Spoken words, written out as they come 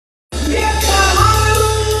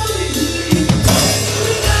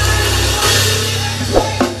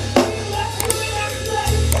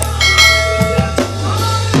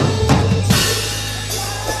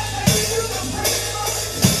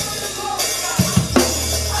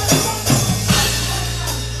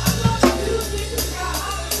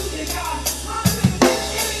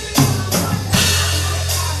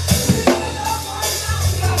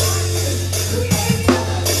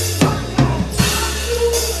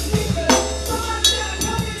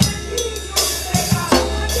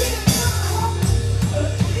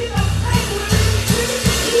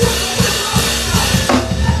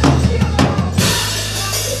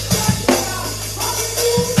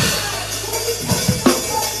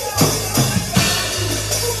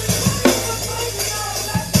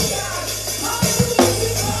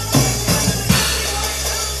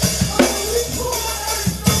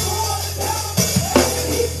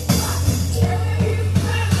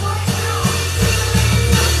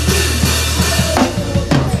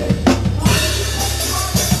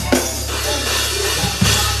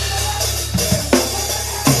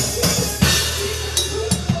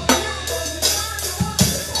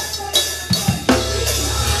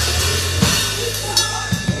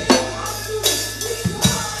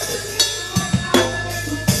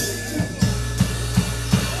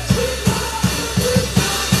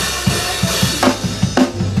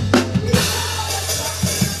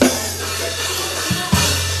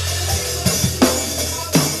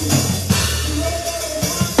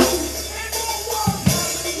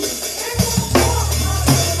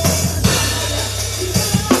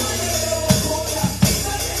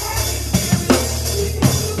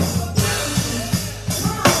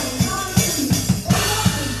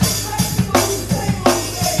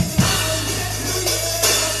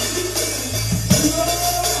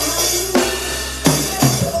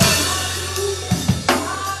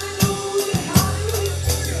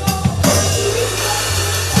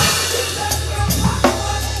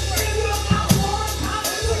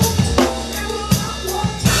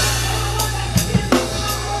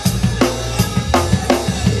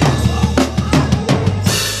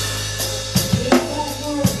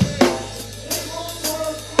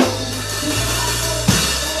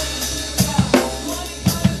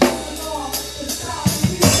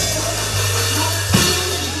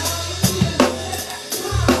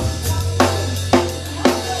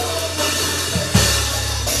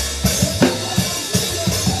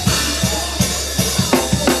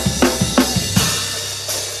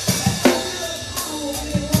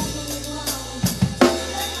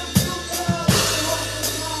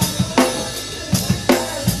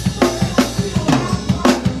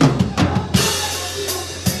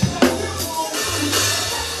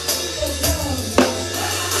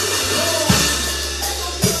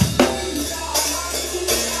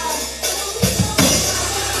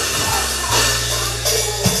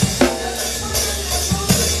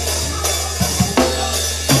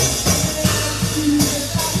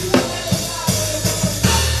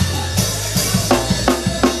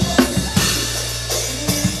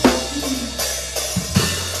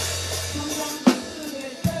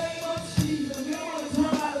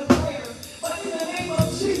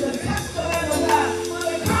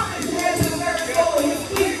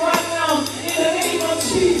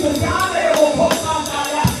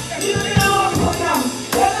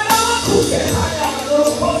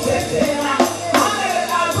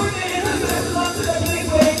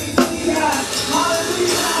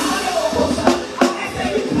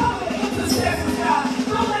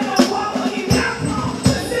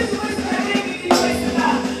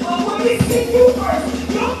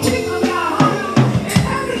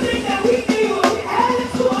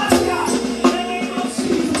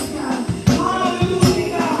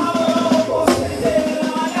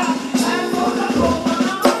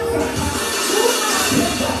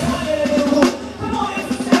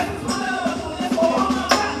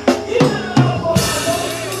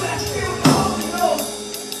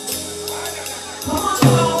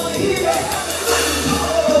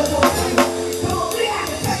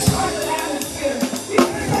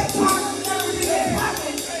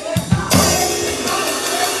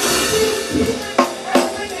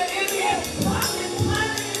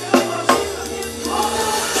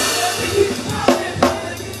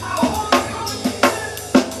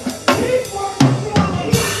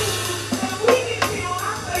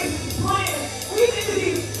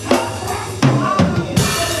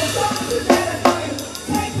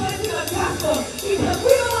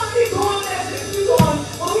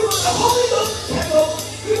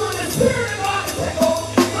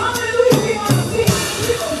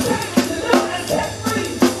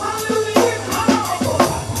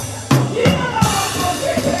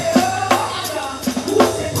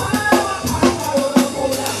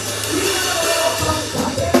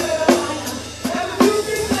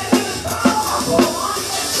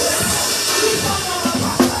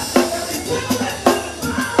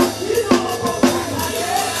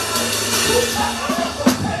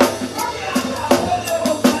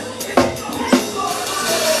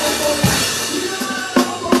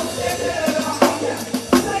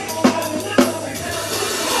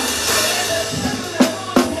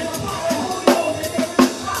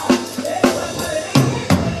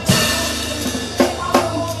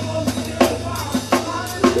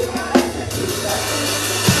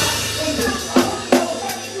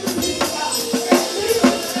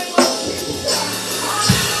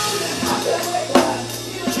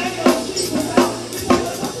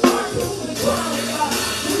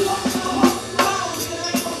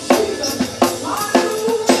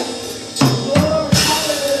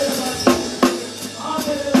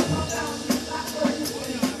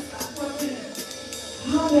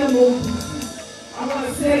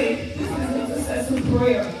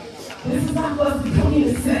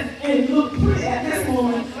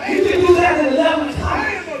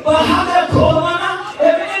But how they're calling on us,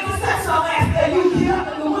 every intercessor I'm asking that you get up,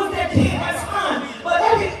 and the ones that can't, that's fine. But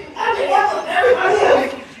everybody else,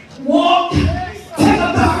 walk, take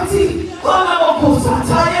authority.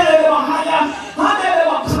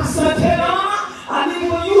 I need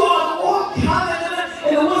for you all to walk, hallelujah.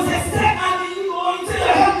 And the ones that say, I need you all into your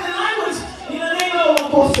heavenly language. In the name of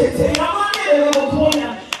the Lord,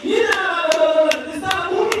 it's not a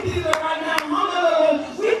movie theater right now.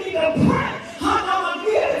 We need to pray.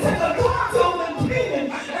 Take authority over the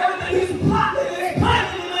demon. Everything he's plotting is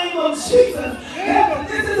planning in the name of Jesus.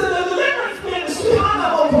 This is a deliverance ministry.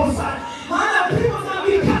 People's going to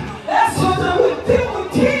be that's what we deal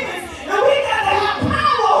with demons. And we got to have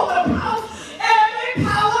power over the power. Every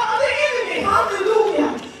power of the enemy.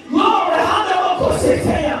 Hallelujah. Glory.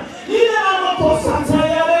 Hallelujah.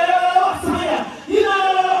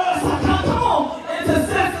 Come on.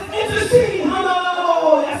 Intercede.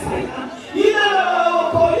 Hallelujah.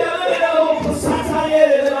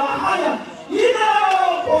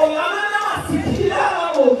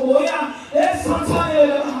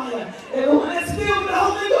 Everyone that's filled with the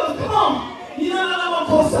Holy Ghost, come on.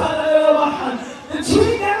 The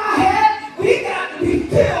tree that I had, we got to be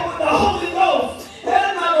filled with the Holy Ghost.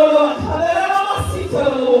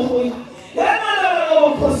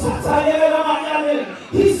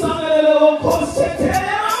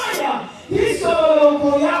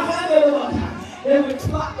 Every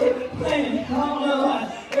plot, every plan,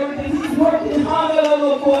 everything he's working, is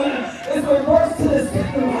reversed to the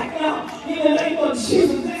center right now. In the name of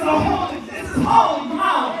Jesus, this is holy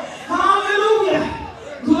ground. Hallelujah.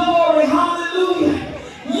 Glory, hallelujah.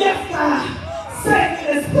 Yes, God. Save in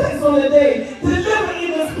this place on the day. Deliver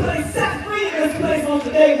in this place. Set free in this place on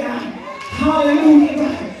today, God. Hallelujah,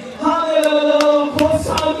 God. Hallelujah.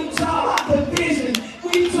 We draw out the vision.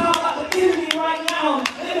 We draw out the enemy right now.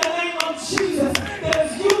 In the name of Jesus.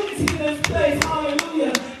 There's unity in this place.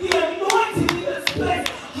 Hallelujah. The anointing in this place.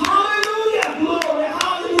 Hallelujah. Glory.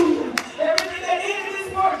 Hallelujah. Everything that enemy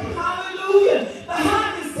is working. Hallelujah.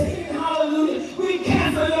 Behind the scene. Hallelujah. We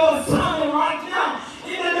cancel your assignment right now.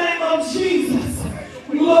 In the name of Jesus.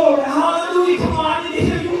 Glory. Hallelujah. Come on. I need to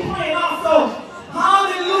hear you praying also.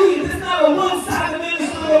 Hallelujah. This is not a one-sided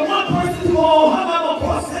ministry where one person do all.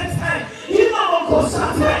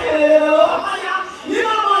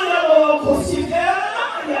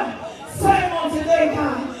 Same on today,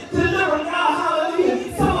 God. Deliver now.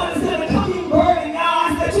 Hallelujah. Somebody's going to come in burden now. I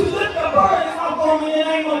said you lift the burden off on me in the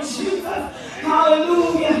name of Jesus.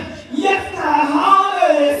 Hallelujah. Yes, God.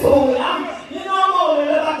 Hallelujah.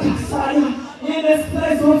 In this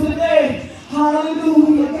place on today.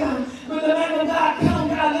 Hallelujah, God. When the man of God come,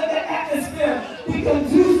 God, let the atmosphere be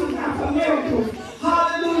conducive, God, for miracles.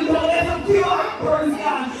 Hallelujah. Don't let him feel our burdens,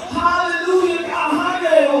 God. Hallelujah, God.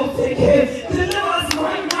 Hallelujah. Deliver us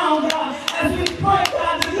right now, God. As we pray,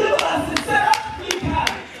 God, deliver us and set us free,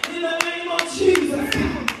 God. In the name of Jesus,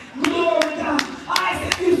 God. Glory, God. I ask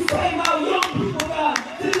that you save our young people, God.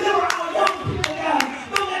 Deliver our young people, God.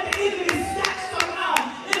 Don't let the enemy snatch them out.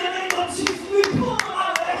 In the name of Jesus, we pull them out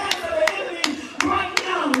of the hands of the enemy right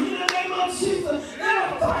now. In the name of Jesus, let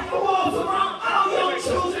us find the walls around our young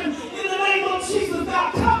children. In the name of Jesus, God,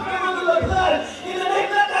 cover them under the blood. In the name,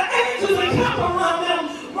 let the angels encamp around them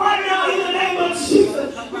right now. In the name of Jesus,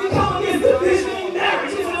 we come against division in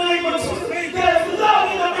marriages. In the name of Jesus, there is love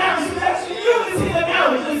in the marriage. There's unity in the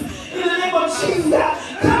marriages. In the name of Jesus, God,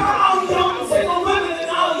 cover our young single women and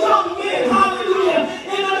our young men. Hallelujah.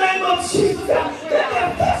 In the name of Jesus, God, let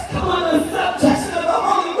their flesh come under the subjection of the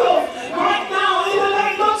Holy Ghost right now. In the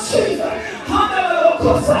name of Jesus, hallelujah.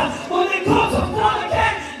 When they go to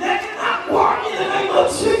fornicate, they cannot work. In the name of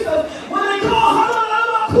Jesus, when they go,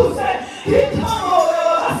 hallelujah, he come over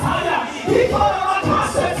the Messiah. He come over the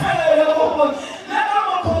Messiah.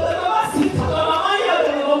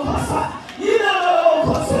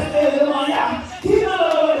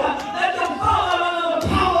 Let them follow under the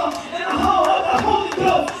power and the hold of the Holy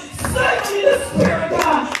Ghost. Save me the Spirit,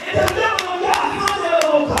 God, and deliver them, God.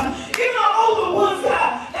 Hallelujah. Even over ones,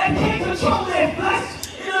 God, that can't control their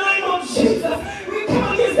flesh. In the name of Jesus, we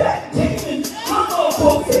come against that demon.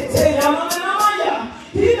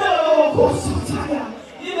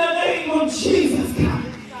 In the name of Jesus, God.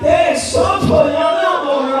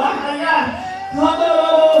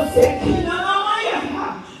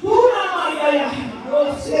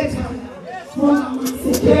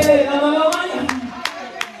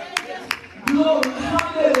 Glory,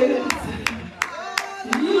 hallelujah.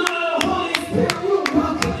 You know the Holy Spirit, you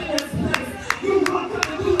welcome in this place. You welcome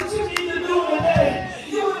to do what you need to do today.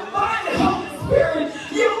 You invite the Holy Spirit.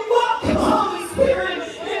 You welcome the Holy Spirit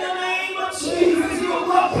in the name of Jesus. You're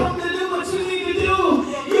welcome to do what you need to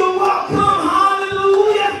do.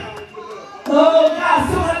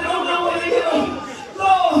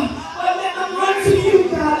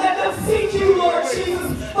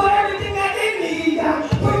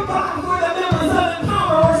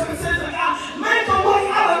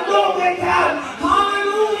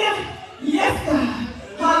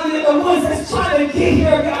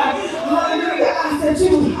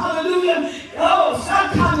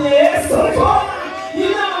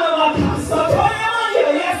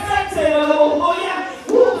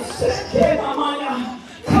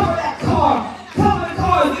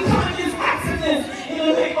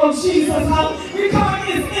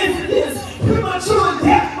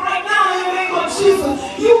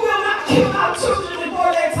 our children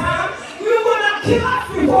before their time. We will not kill us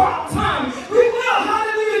before our time. We will,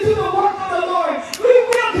 hallelujah, do the work of the Lord. We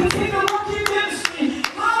will continue to work in ministry.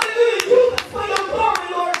 Hallelujah. Use us for your glory,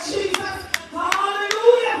 Lord Jesus.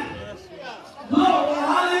 Hallelujah. Glory,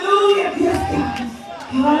 hallelujah. Yes, God.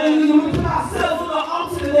 Hallelujah. We put ourselves on the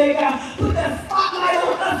altar today, God. Put that spotlight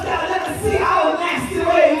on us, God. Let us see our nasty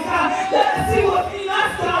ways, God. Let us see what's in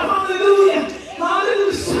us, God. Hallelujah.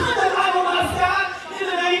 Hallelujah. Shine the light on us, God. In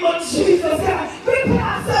the name of Jesus, God. We put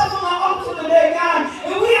ourselves on the altar today, God.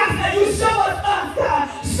 And we ask that you show us,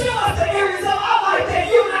 God. Show us the areas of our life that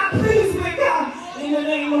you're not pleased with, God. In the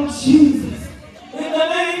name of Jesus. In the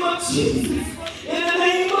name of Jesus. In the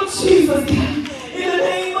name of Jesus, God. In the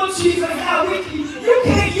name of Jesus, God. You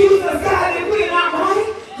can't use us, God, if we're not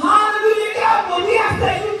right. Hallelujah, God. But we ask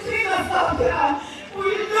that you clean us up, God.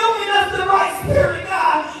 Renewing us the right spirit,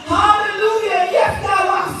 God. Hallelujah. Yes, God.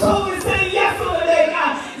 Our soul is saying yes on the day,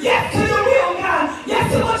 God. Yes to your will, God.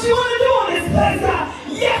 Yes to what you want to do in this place, God.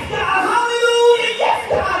 Yes, God. Hallelujah. Yes,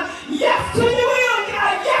 God. Yes to your will,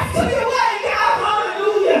 God. Yes to your way, God.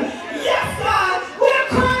 Hallelujah. Yes, God. We're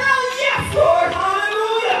crying out, yes, Lord.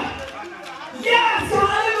 Hallelujah. Yes,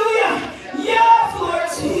 hallelujah. Yes, Lord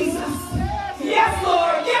Jesus. Yes,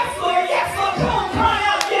 Lord. Yes, Lord. Yes, Lord. Come on, cry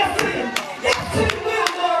out, yes to you. Yes to your will,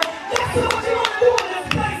 Lord. Yes to what you want to do in this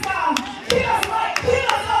place, God. Clean us right. Clean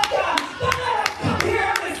us up, God. Don't let us come here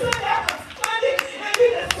every Sunday after Sunday and be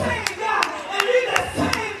the same, God. And be the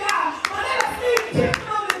same, God. But let us be different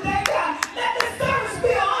on today, God. Let this service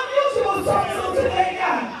be an unusual service on today,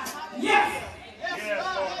 God. Yes.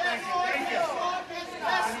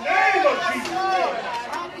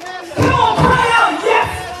 Come on, cry out, yes.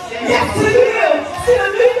 Yes to your will. See the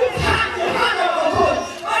music behind you.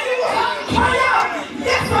 Are you cry out,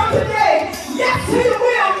 yes from today. Yes to your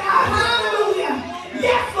will, God. Hallelujah.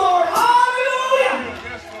 Yes, Lord. Hallelujah.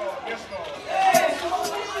 Yes, Lord. Yes,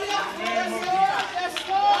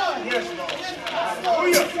 Lord.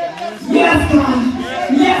 Yes, God.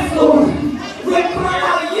 Yes, Lord. We cry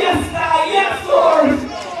out, yes, God. Yes, Lord.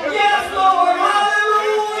 Yes, Lord.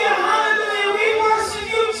 Hallelujah. Hallelujah. We worship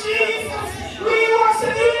you, Jesus. We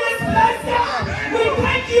worship you in this place, God. We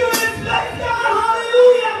thank you in this place, God.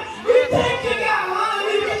 Hallelujah. We thank you, God.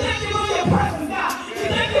 Hallelujah. We thank you for your presence, God. We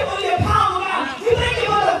thank you for your power, God. We thank you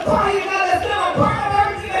for the fire, God, that's going to burn up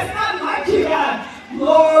everything that's not like you, God.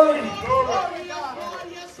 Glory.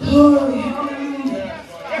 Glory. Hallelujah.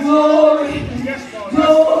 Glory.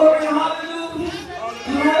 Glory. Hallelujah.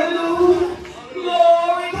 Hallelujah.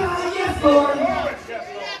 Glory, God. Yes, Lord.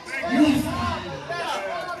 Yes, God.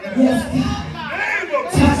 Yes,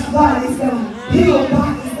 God. Touch bodies, God. Heal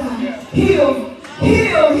bodies, God. Heal,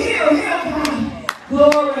 God.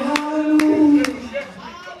 Glory, hallelujah.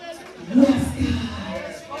 Yes,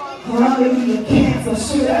 God. Hallelujah. Cancer,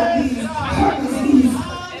 shoot out these, heart disease.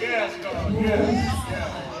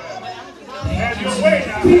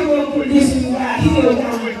 Heal conditions, God. Heal,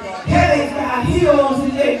 God. Headaches, God. Heal on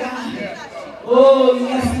today, God. Oh,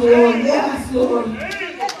 yes, Lord. Yes, Lord.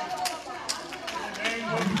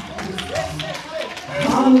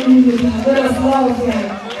 Hallelujah, God. Let us love, God.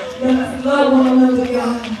 Let us love one another,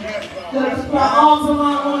 God. Let us put our arms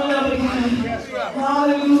around one another, God.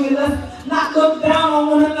 Hallelujah. Let's not look down on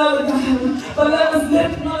one another, God. But let us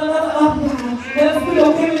lift one another up, God. Let us be the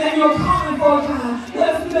women that you're calling for, God.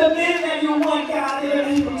 Let us be the men that you want, God. In the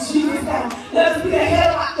name of Jesus, God. Let us be the head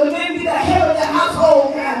of the men, be the head of the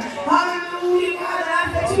household, God. Hallelujah, God. And I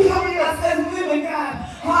ask that you help us as women, God.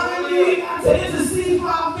 Hallelujah, God. To intercede for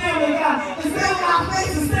our family, God. To stay on our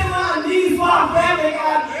faces, stay on our knees for our family,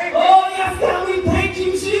 God. Oh, yes, God. We thank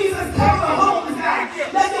you, Jesus. Cover the homes, God.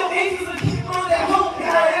 Let your angels keep on their home,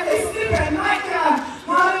 God. As they sleep at night, God.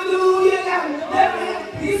 Hallelujah, God. Let them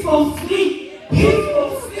have peaceful sleep.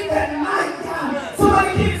 Peaceful sleep at night, God. Somebody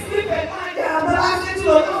can't sleep at night, God. But I said you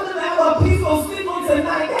alone to have a peaceful sleep on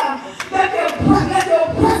tonight, God. Let your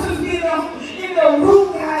presence be in the room,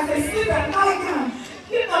 God. They sleep at night, God.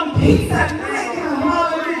 Give them peace at night, God.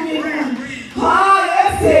 Hallelujah, God.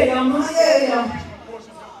 Hallelujah.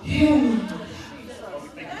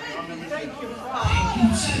 Thank you,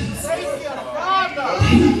 Jesus.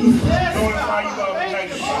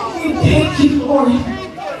 We thank you, Lord.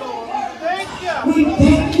 We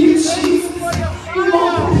thank you, Jesus. We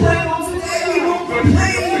won't complain on today. We won't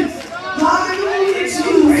complain. Hallelujah,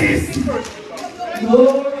 Jesus.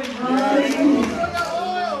 Glory, hallelujah.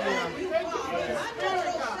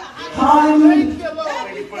 Hallelujah.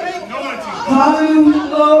 Hallelujah,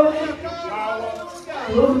 Lord.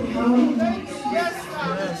 Glory, hallelujah. Yes,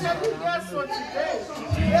 God. Yes, Lord, today.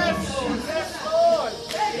 Yes, Lord. Yes, Lord.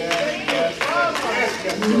 Thank you, Father.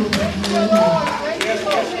 Thank you, Lord. Thank you,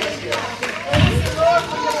 Lord.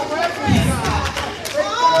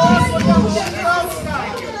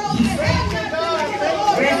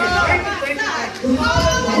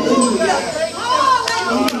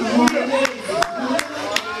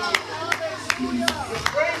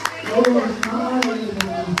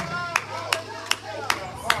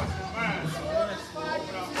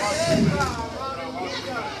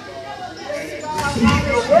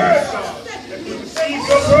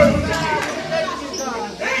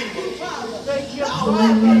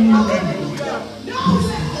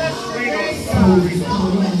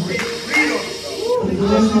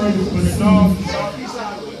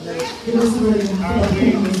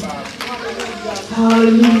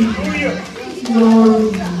 Hallelujah.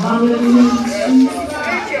 Lord, hallelujah.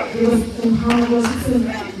 Give us empower us to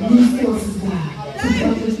resources, God, to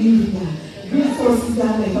help the needy, God. Resources,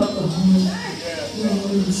 God, to help the homeless.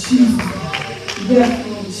 Lord, Jesus, God. Yes,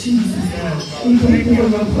 Lord Jesus, God. We thank you for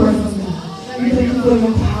your presence, God. We thank you for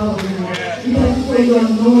your power, God. We thank you for your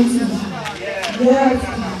anointing, God. Yes,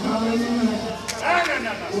 God. Hallelujah.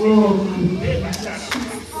 Oh, God.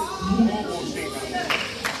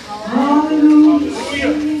 Hallelujah.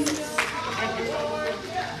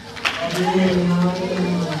 We will not quit,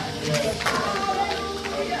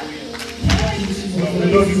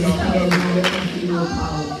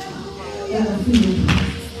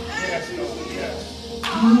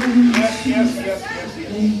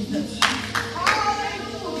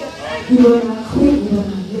 will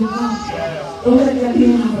not give up. Don't let that be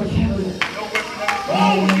in our vocabulary.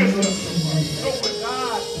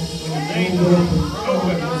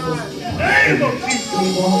 Name of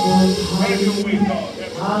Jesus. Have your way, God.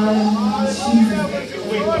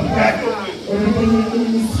 Everything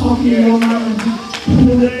that is talking in your mind,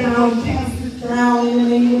 pull it down, cast it down in the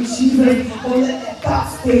name of Jesus. Don't let that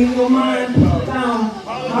thought stay in your mind. Pull it down.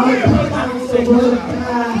 Hallelujah. Pull it down with the word of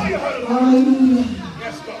God. Hallelujah.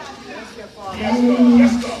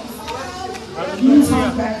 Hallelujah. You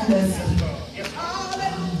talk back to us.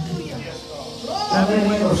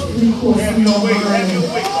 Have your way, have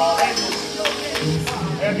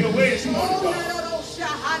your way this morning, God.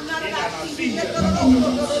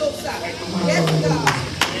 Yes,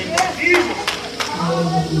 God. Jesus.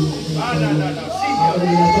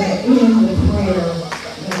 In the prayer,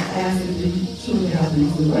 I ask that you children have to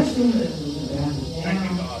use the restroom, that we can have the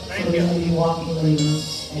down, so they may be walking later,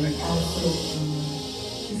 and also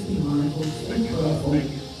just be mindful, be prayerful.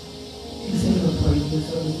 Continue to pray for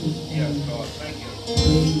services. Yes, God, thank you.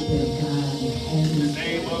 Pray that God will have In the His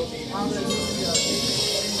name of Jesus.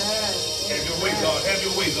 Have your way, God. Have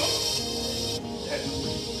your way, God. Have your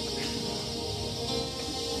way.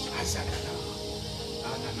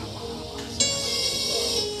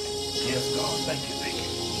 Yes, God. Thank you. Thank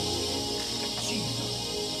you. Jesus.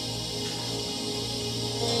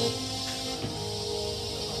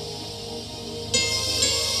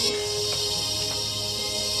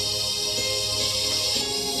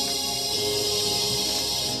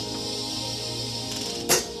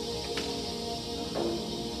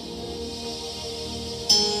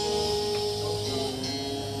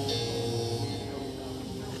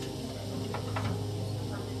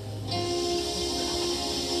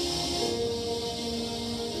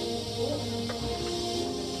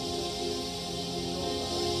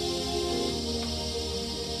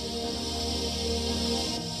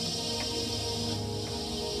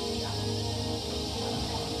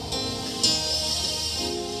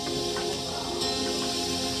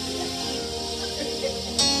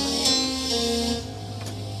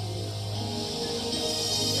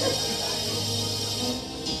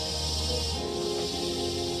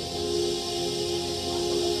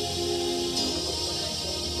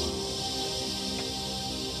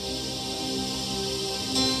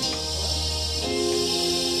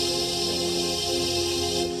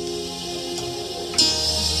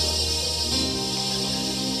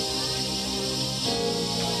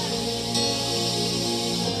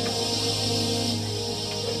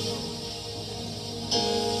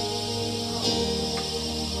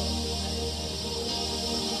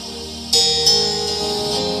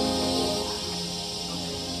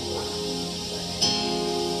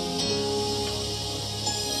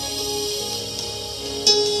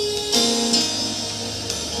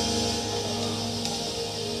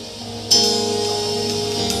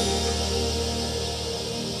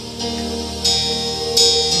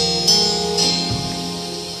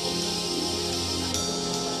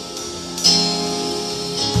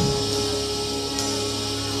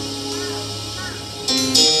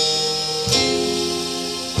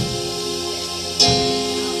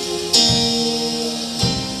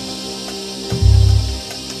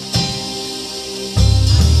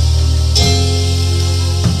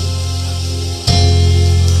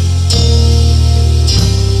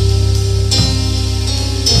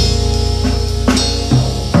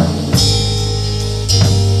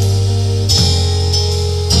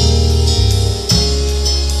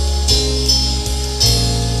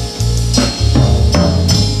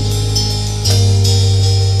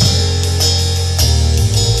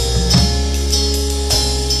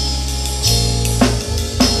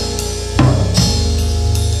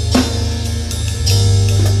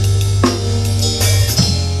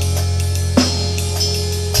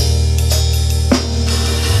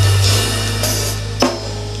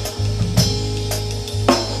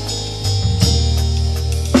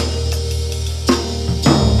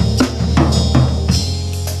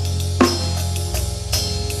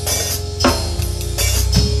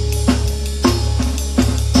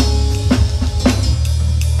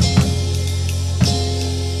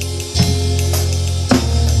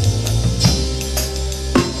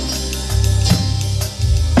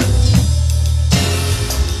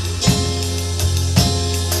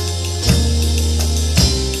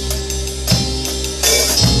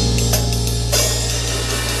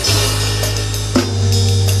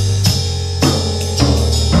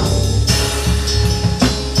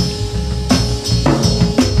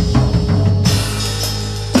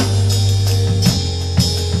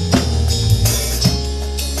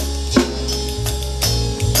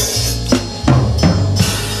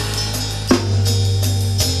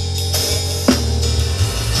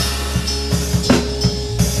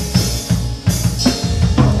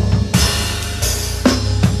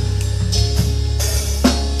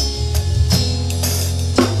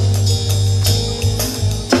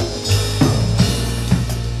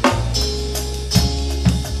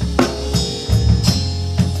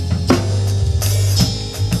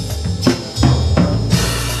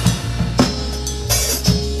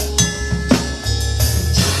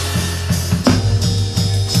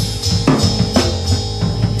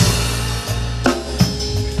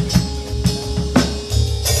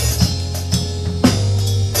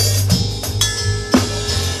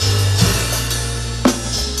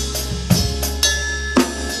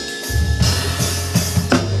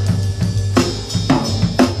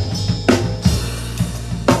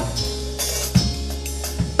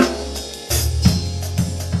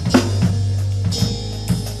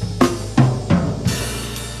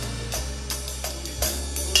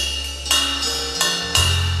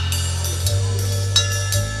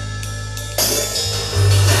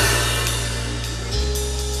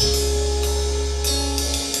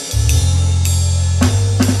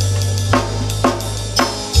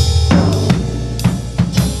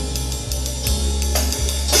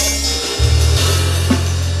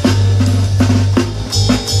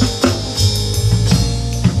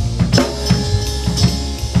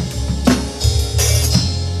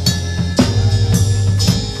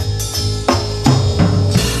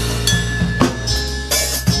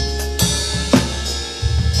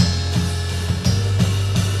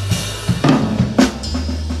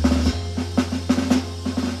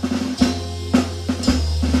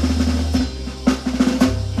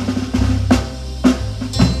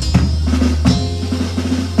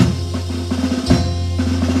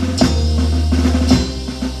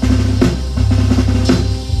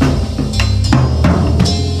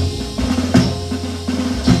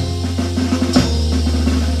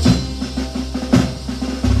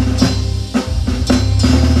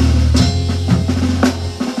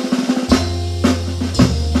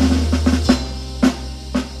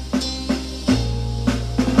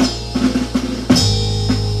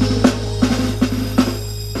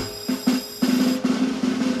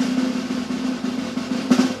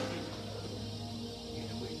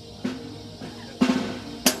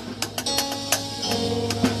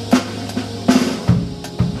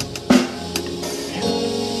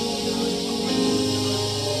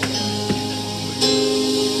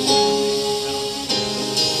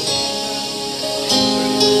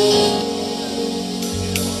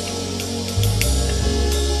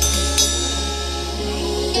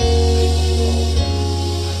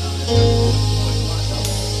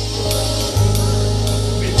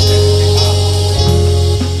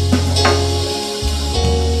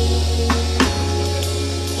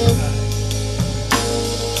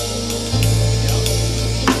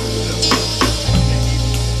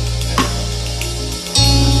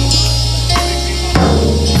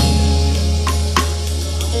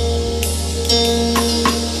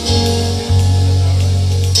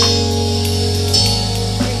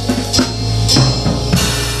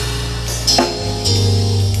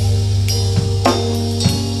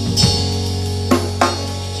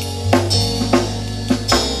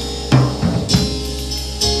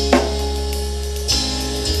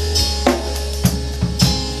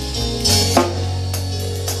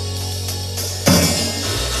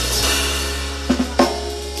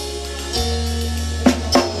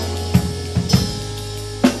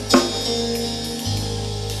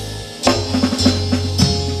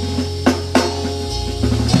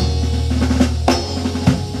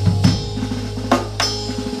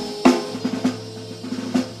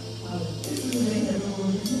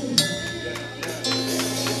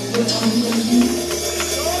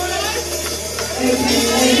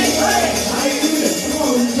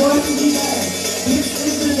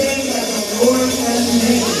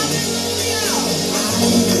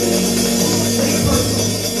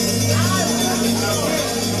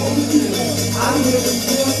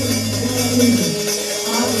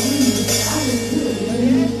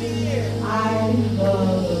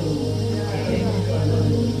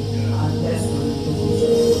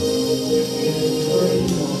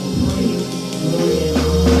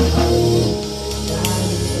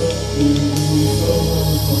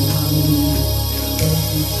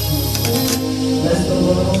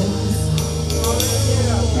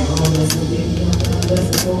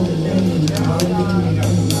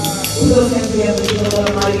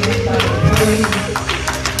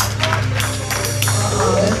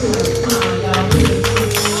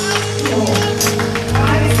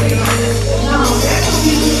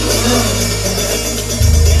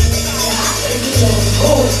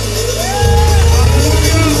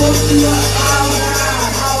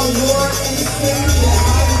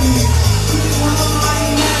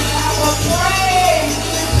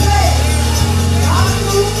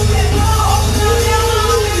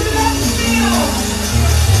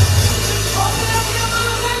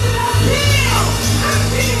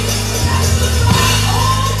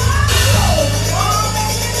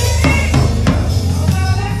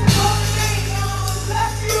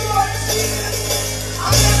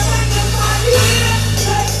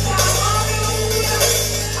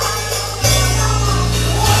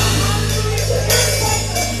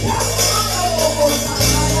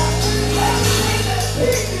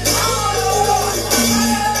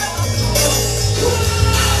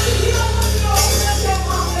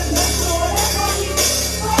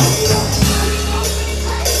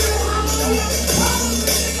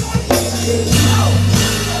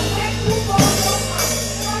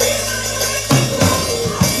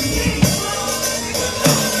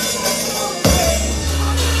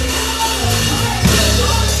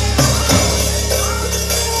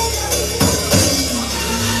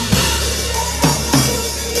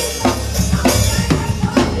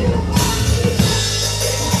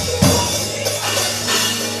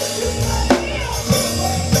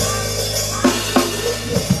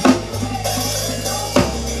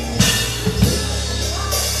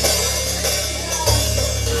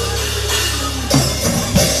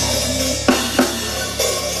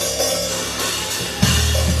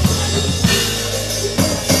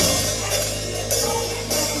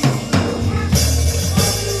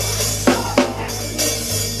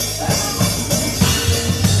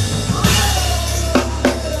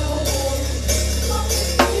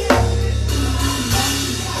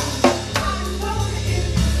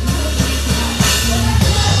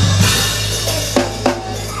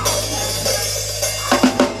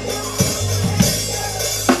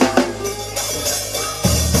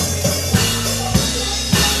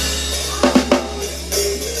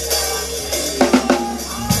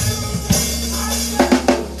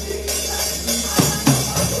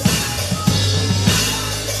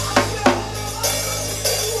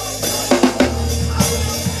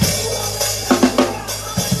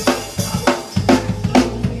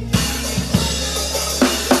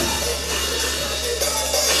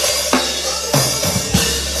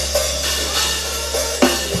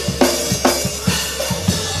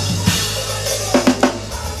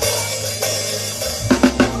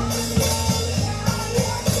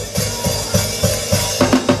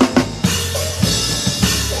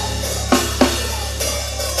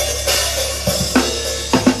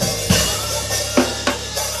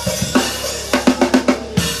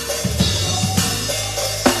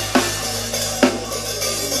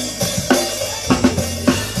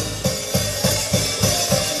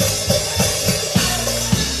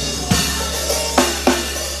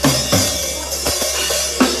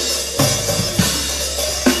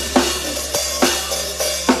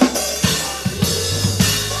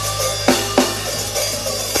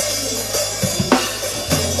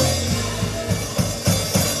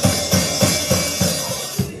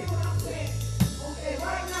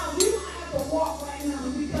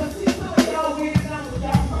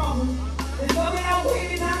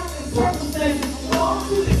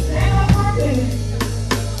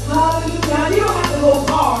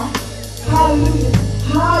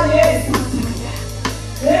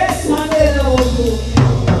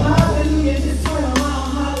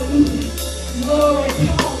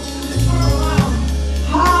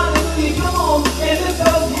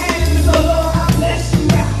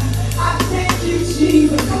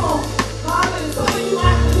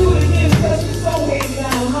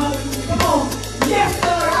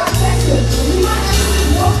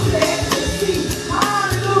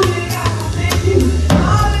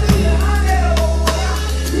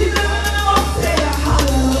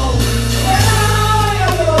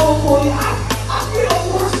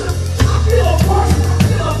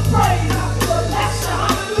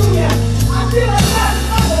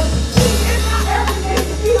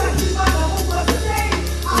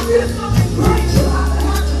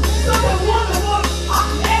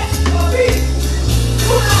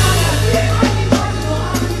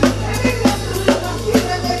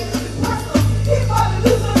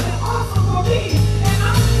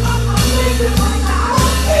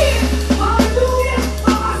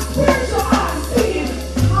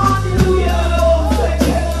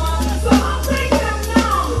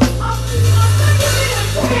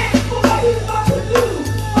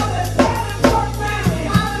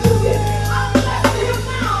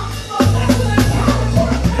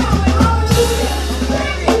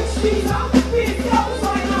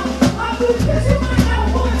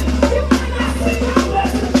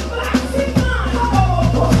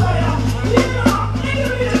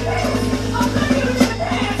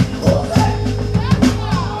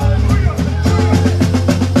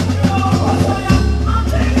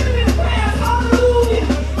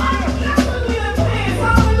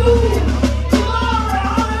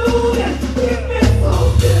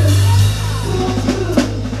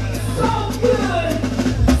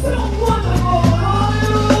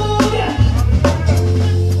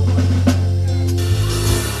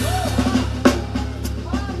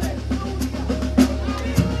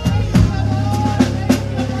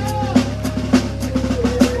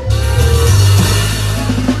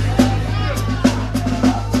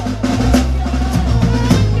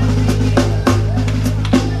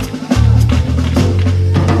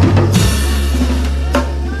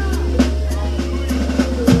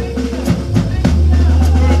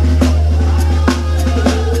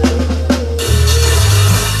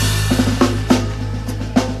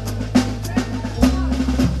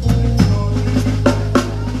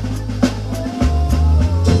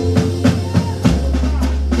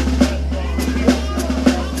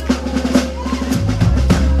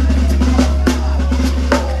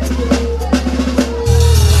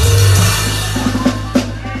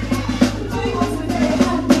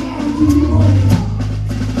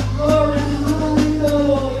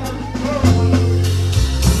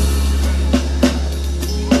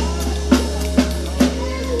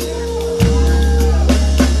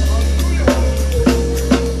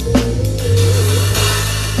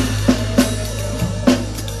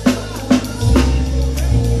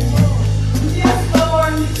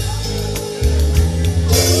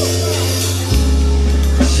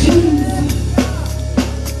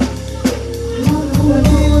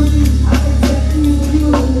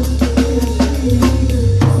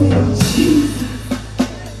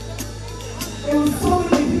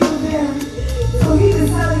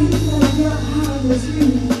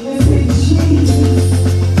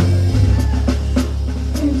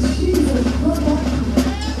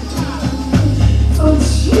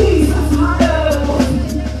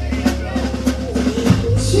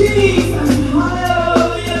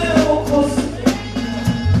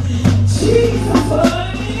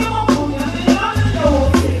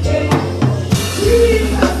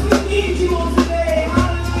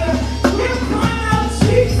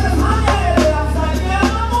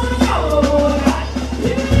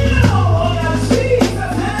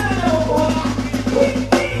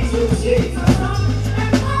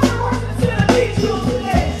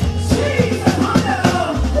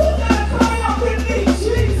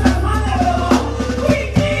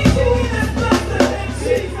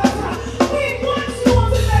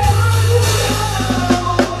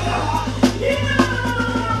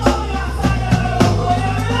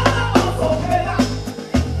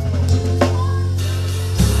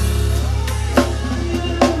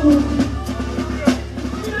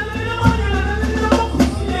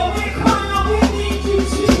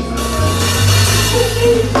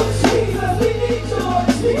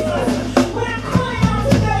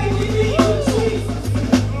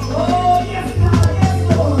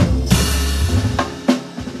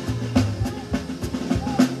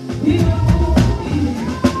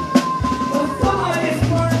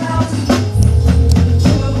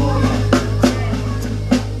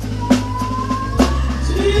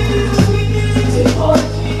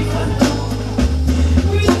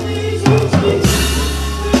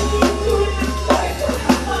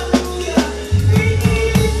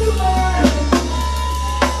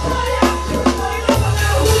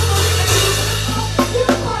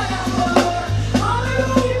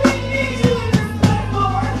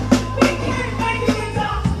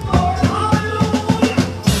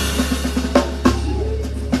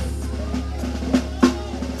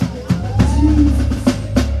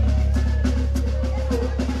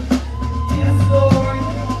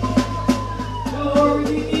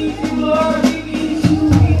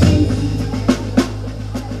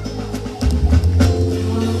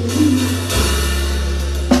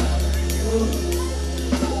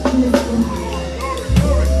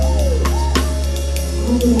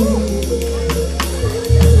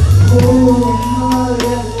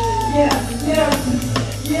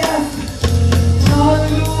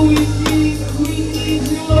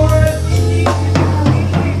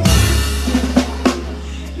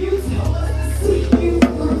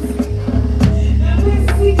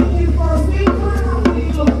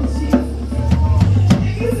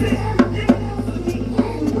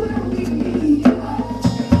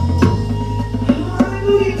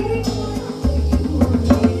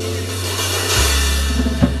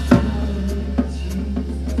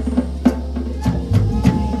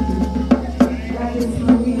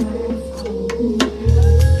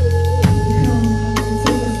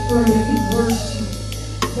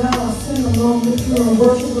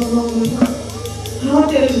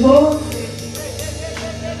 Hallelujah.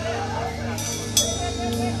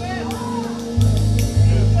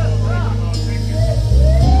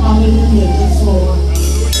 Hallelujah. Yes, Lord.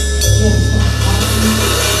 Yes, Lord.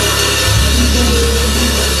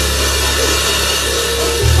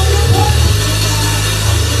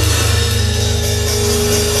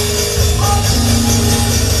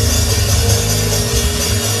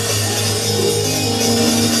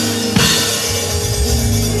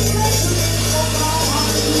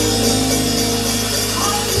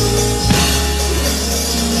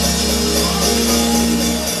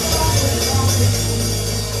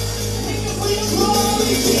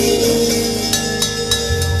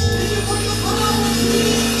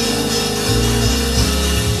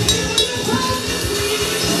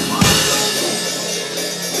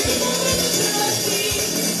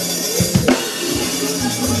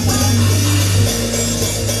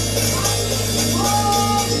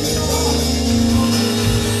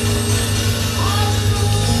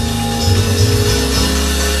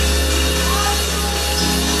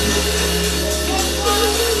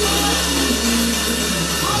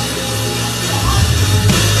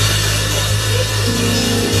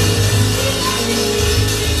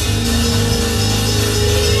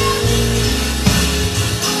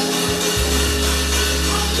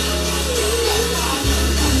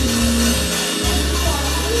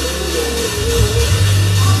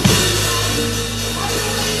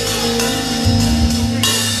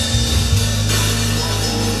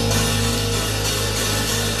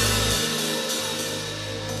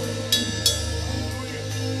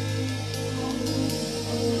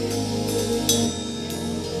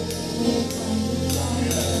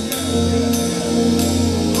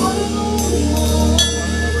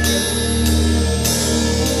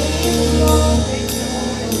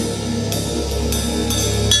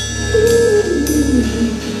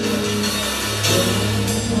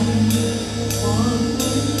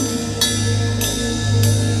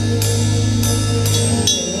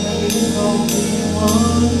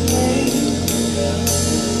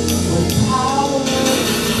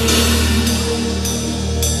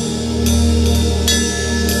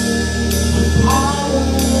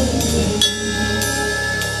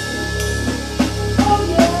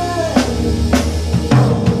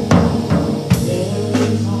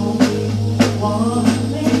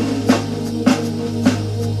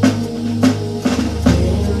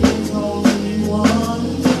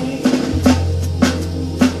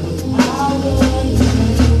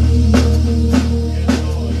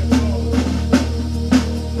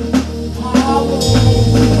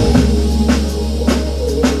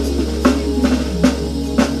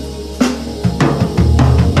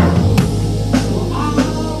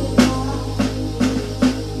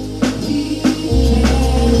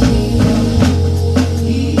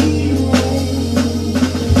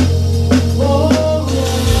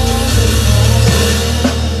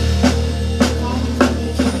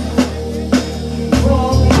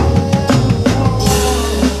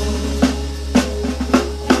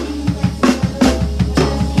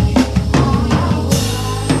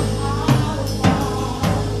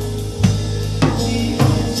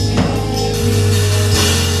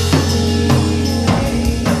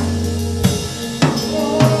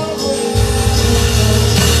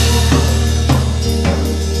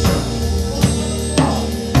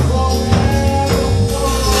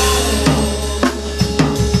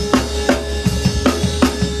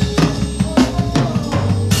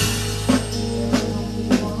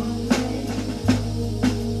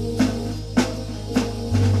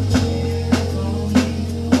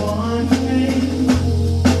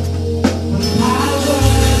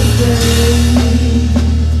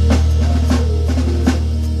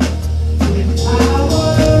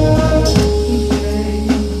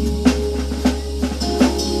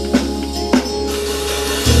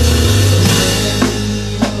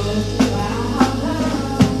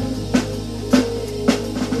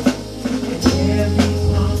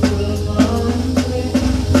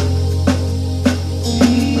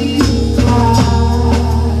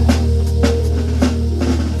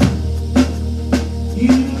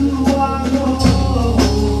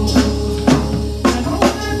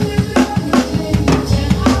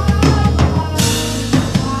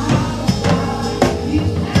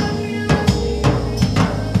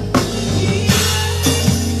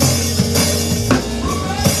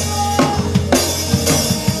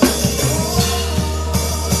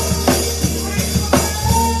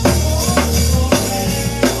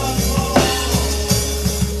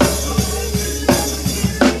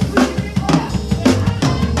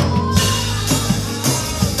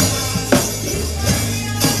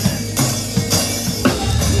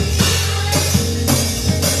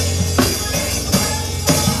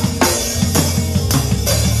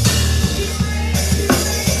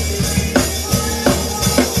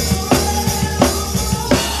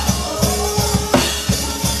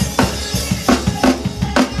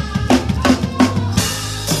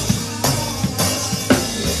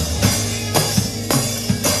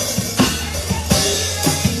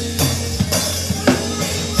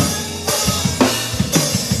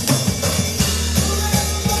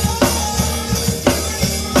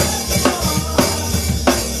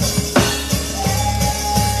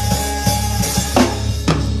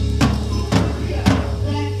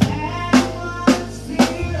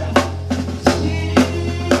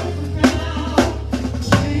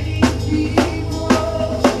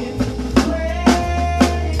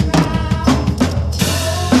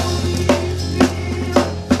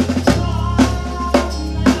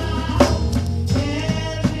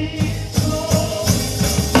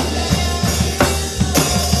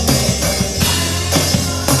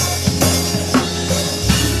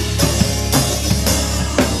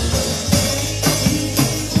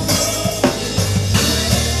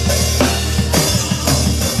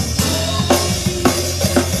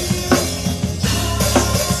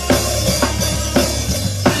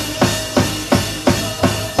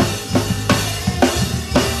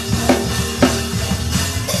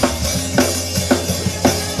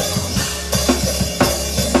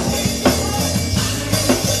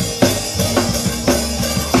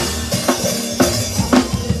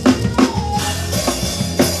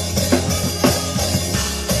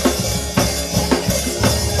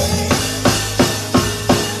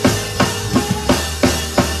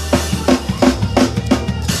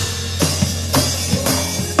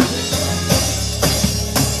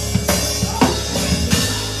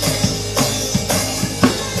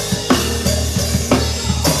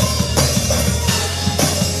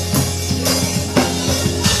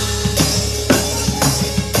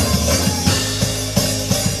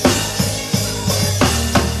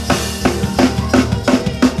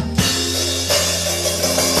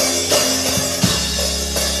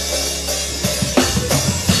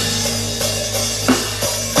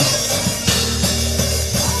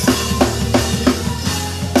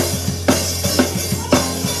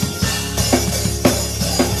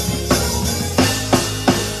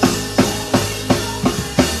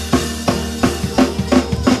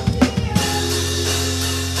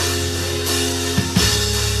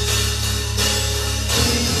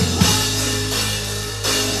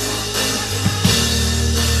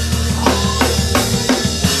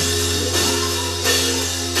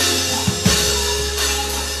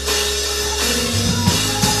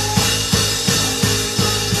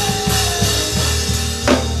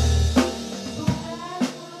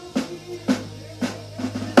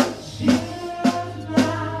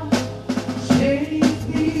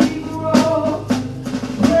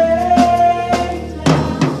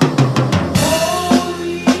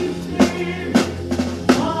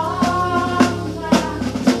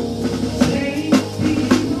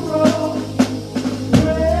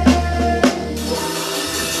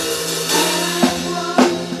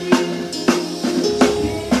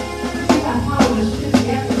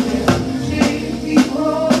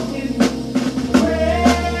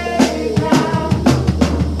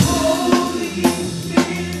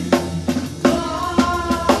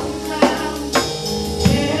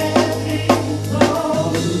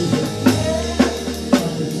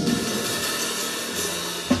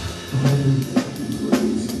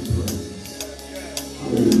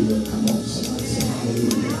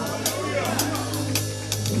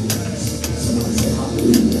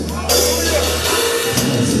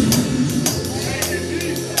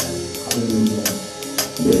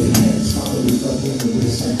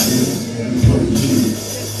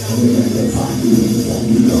 magnify you and thank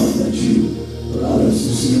you, Lord, that you allowed us to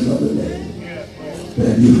see another day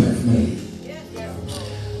that you have made.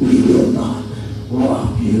 We will not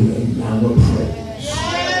rob you in our praise.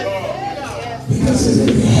 Because if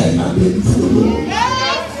it had not been for the Lord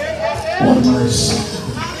on my side,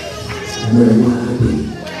 where would I be?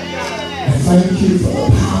 And thank you for the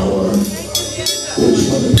power which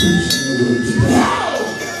for the preaching of the word today.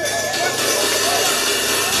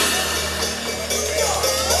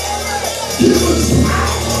 Give us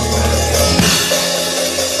power.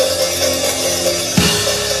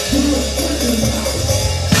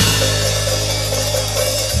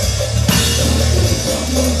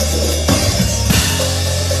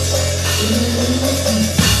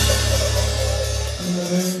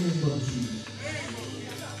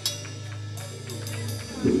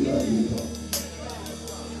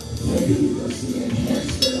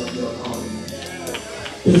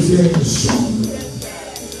 Is getting stronger.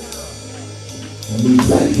 And we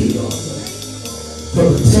thank you, Lord, for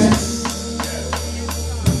the test.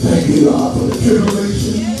 Thank you, Lord, for the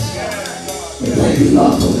tribulations. And thank you,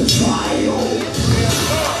 Lord, for the trials.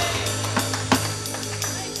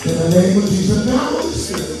 In the name of Jesus, now, Holy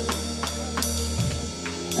Spirit,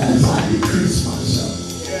 as I decrease myself,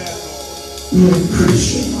 you increase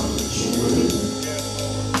your knowledge, your word.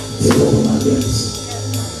 Take over my lips.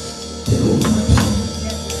 Take over my tongue.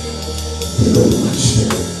 Take over my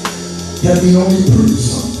spirit. Let me only prove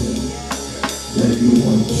something that you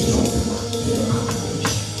want to talk about to the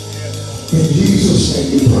congregation. In Jesus' name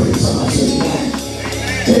we pray. Somebody say amen.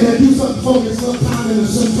 Amen. Do something for me sometime in the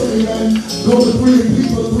center. Amen. Go to 3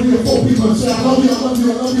 or 4 people and say, I love you, I love you,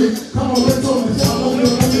 I love you. Come on, let's go and say, I love you, I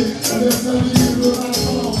love you. And then tell me you do it.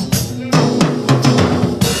 Come on.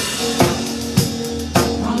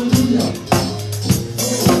 Hallelujah.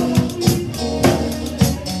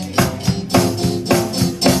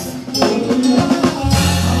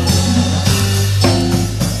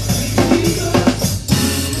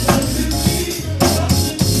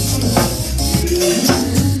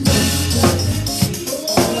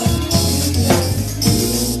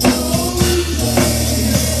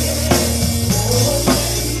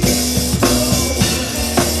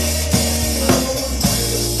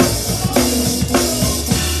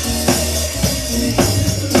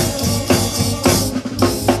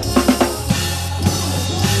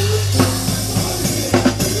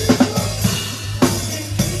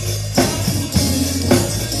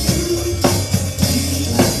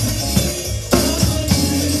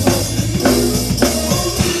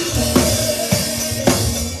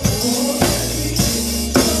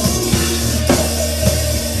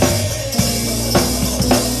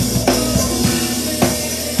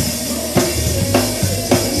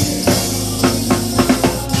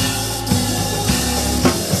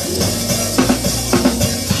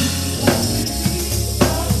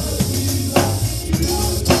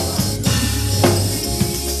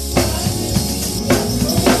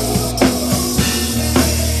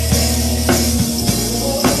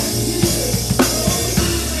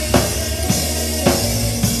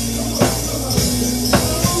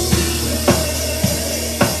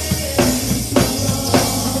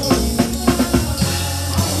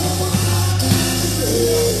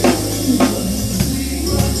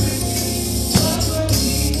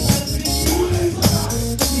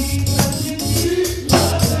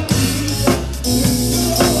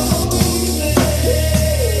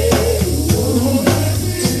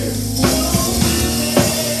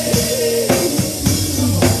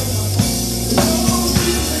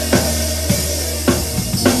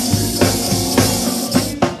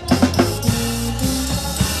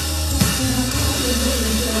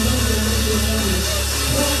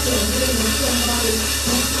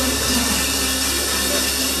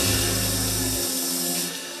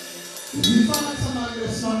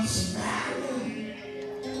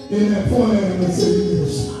 In that point, and say, you need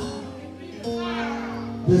to smile.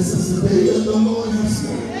 This is the day that the Lord has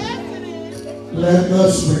made. Let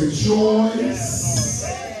us rejoice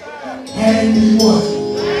and be what?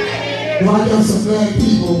 Do I got some glad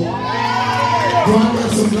people? Do I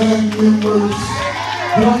got some glad members?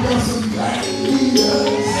 Do I got some glad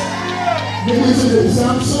leaders? Maybe to this,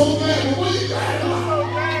 I'm so glad. What are you glad about?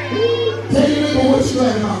 Tell your neighbor what you're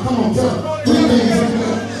glad about. Come on, tell them. 3 things I'm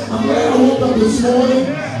glad. I'm glad I woke up this morning.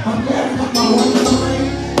 I'm glad I got my right mind.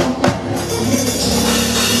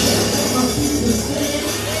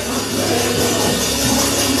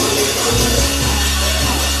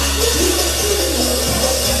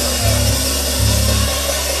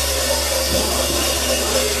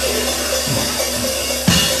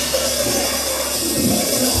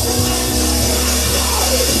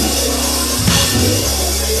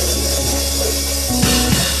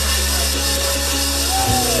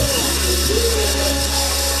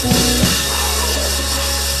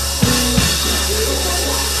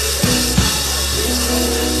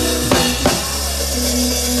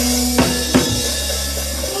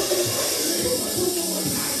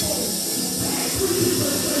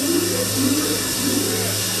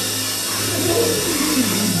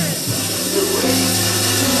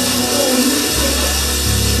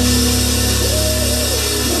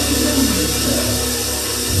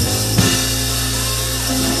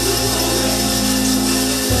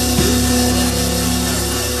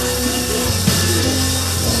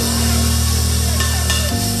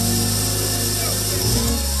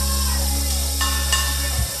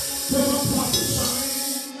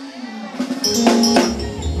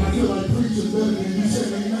 preacher better than you say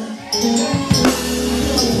amen.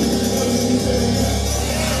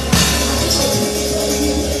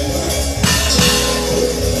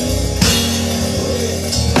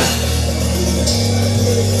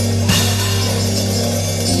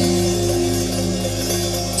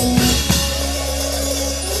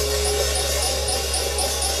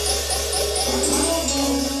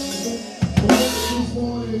 This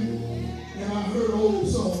morning, and I heard old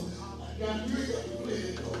song. I got you to play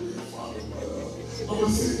it on your father. I'm going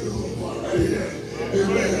to sing this little part right here.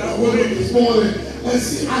 Amen. I woke up this morning, and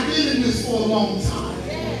see, I did in this for a long time.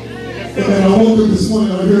 And I woke up this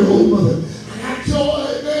morning, I heard old mother. I got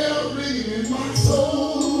joy bell ringing in my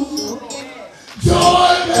soul.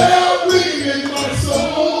 Joy bell ringing in my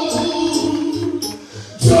soul.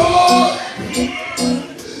 Joy.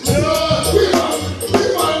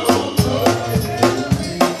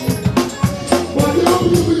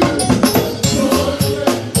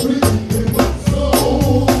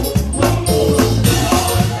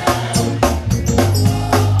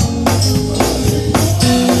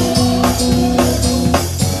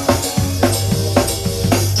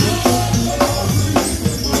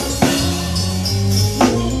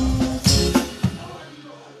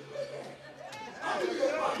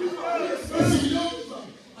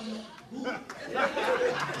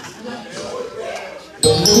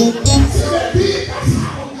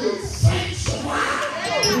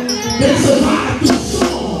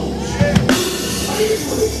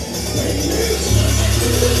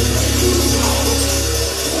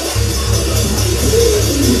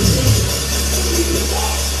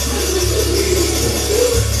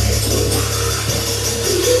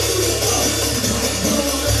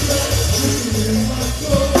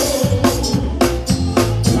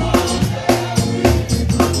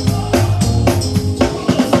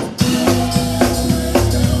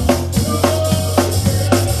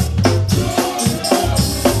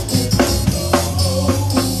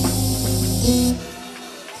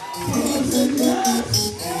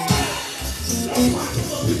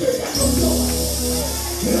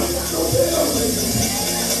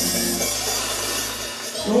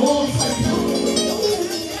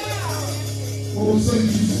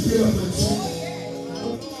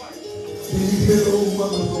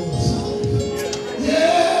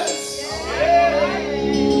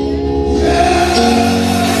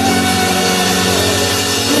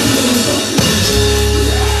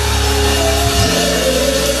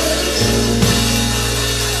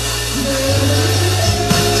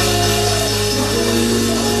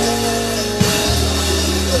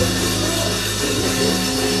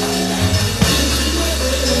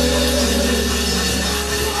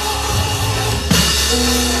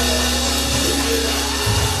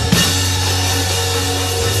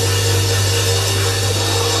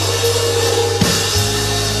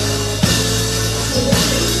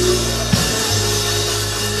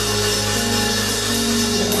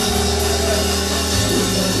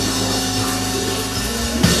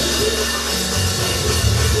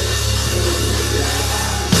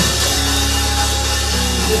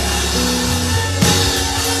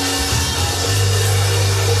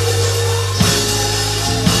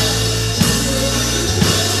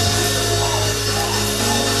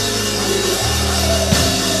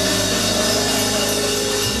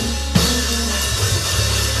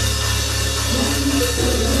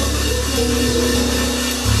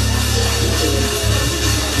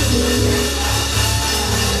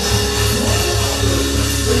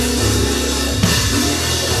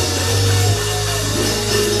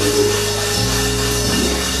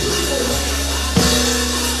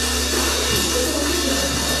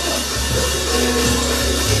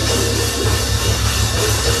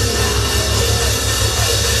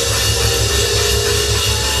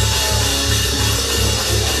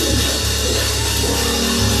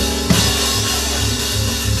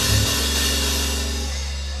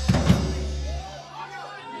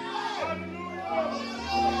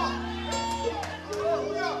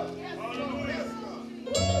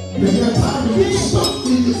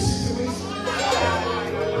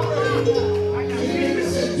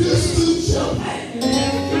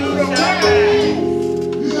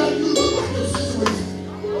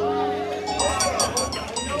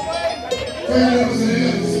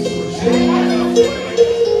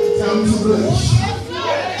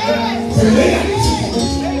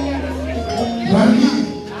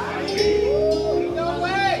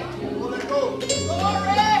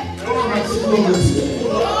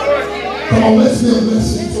 Come on, let's be a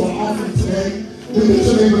blessing to our offering today. Look at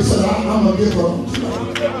your neighbor and say, I'm a giver.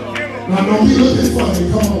 Now don't be looking funny.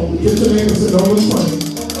 Come on. Get your neighbor and say, don't look funny.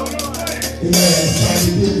 Amen. And he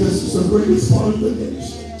did this. It's a great responsibility.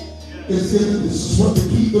 is given. This is what to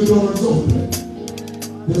keep the doors open.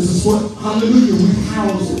 This is what, hallelujah, we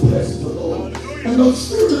house the presence of the Lord. And the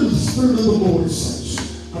Spirit of the Lord says,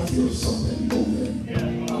 I feel something moving.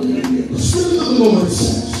 Hallelujah. The Spirit of the Lord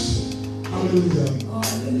says, hallelujah.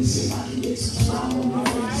 Let me see if I can get some smile on my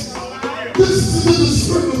face. This is what the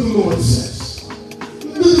Spirit of the Lord says.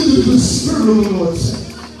 The Spirit of the Lord says.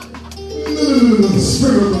 The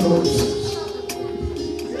Spirit of the Lord says.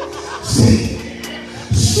 See,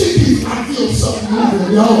 I feel something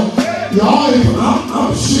moving, y'all.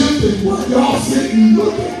 I'm shifting. What y'all sitting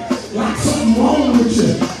looking like something wrong with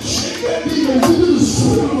you? Shake that people into the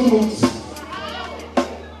Spirit of the Lord.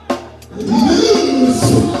 The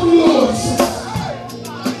Spirit of the Lord says.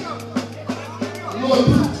 Lord,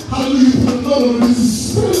 hallelujah, put a note on this. The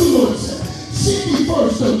Spirit of the Lord says, seek ye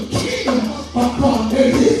first the kingdom of God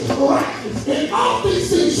and his righteousness, and all these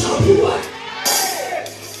things shall be what?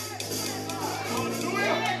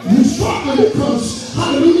 You struggle because,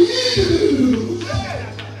 hallelujah,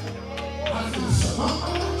 I feel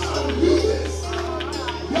something. I'm trying to do this.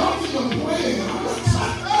 Y'all think I'm playing. I'm not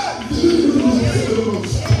trying to do this.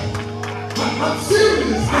 I'm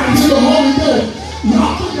serious. I hear the Holy Ghost.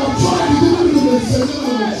 Y'all think I'm trying to do this.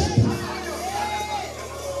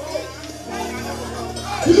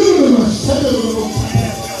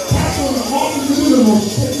 That's what the altar do.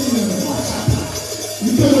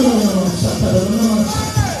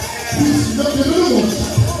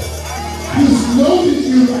 He's loading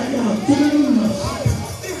you right now.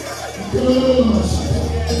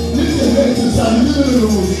 Lift your hands inside.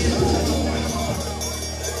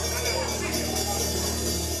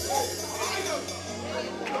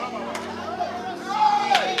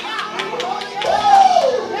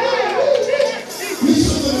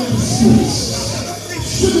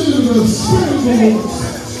 The Spirit of the Lord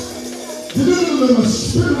says. Deliver them the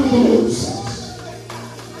Spirit of the Lord says.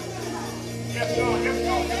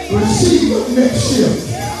 Receive it next year.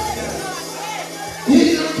 In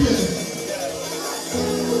your giving.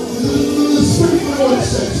 The Spirit of the Lord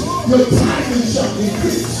says, your tithing shall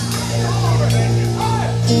increase.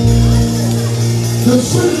 The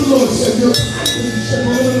Spirit of the Lord says, your tithing shall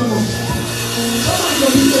increase. Somebody's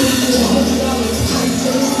going to be able to do $100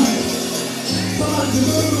 tithing. Somebody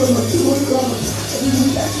deliver them a $200.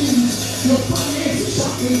 That means your finances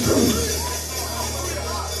shall increase.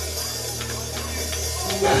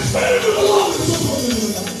 That's better than the Lord is supposed to do.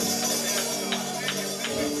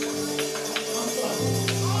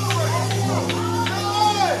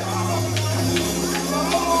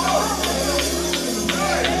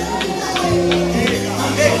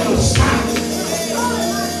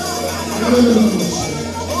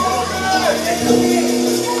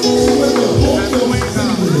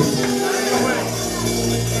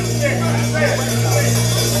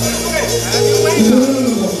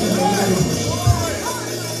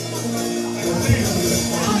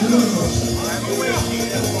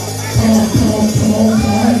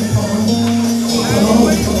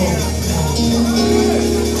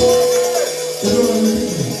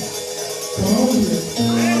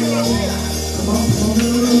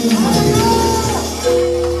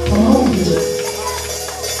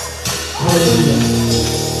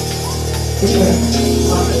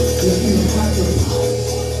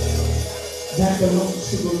 That belongs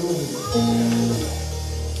to the Lord.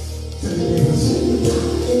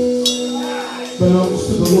 Belongs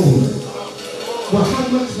to the Lord. But how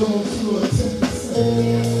much belongs to the Lord?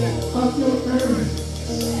 10% of your earnings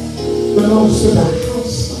belongs to the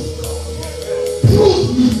house of God. Prove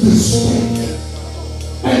me this thing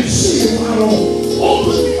and see if I don't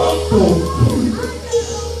open up those windows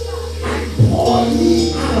and pour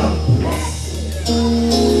me out of blessing.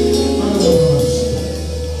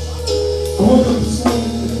 I woke up this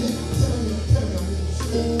morning and tell me,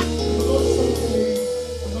 the Lord spoke to me,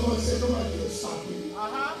 and the Lord said, nobody can stop you.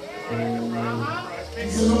 He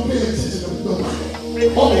said, don't pay attention to nobody.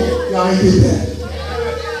 Oh, y'all ain't did that.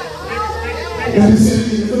 And he said,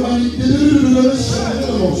 nobody did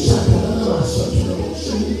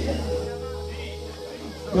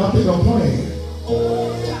y'all think I'm playing?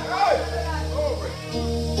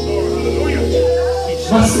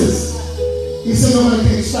 Watch this. He said nobody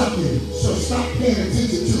can stop you, so stop paying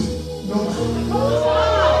attention to nobody.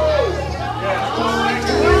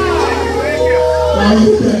 Now you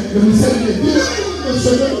did that. Let me say it again.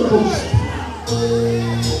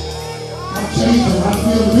 I'm changing. I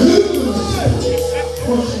feel good.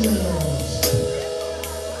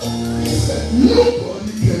 He said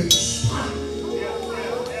nobody can stop you.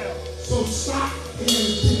 So stop paying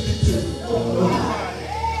attention to nobody.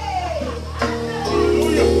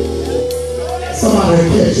 Somebody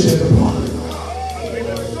catch it in the park.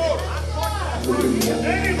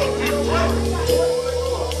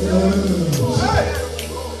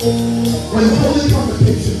 when holy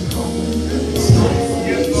convocation comes,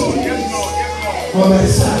 on that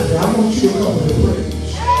Saturday, I want you to come with a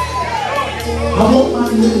praise. I want my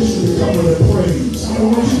ministry to come with a praise. I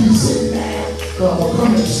don't want you to be sitting there, but I'm going to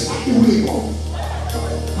come and slap your wig off.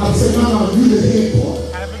 I'll say, no, you the head boy.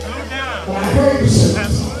 But I heard you say, I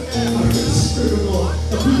heard the Spirit of the Lord.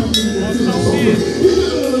 The people need to feel so good. You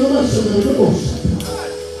did the rest of the devotion.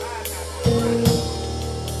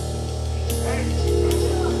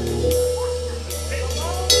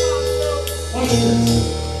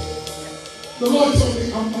 The Lord told me,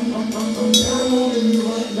 I'm downloading you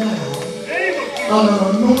right now. I'm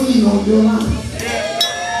anointing on your life.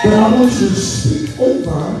 But I want you to speak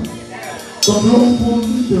over the global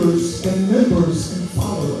leaders and members and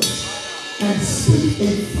followers and speak a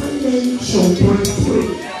financial breakthrough.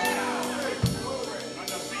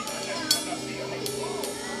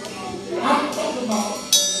 I'm talking about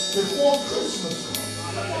before Christmas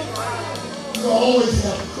comes. You always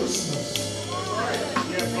have Christmas.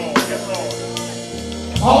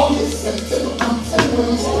 August, September, I'm telling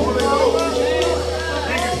you,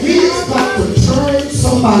 he's got to turn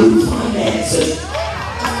somebody's finances.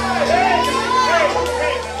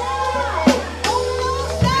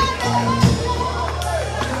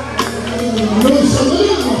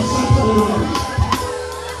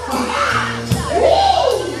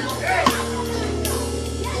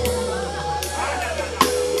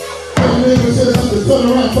 Turn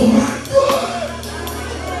around for my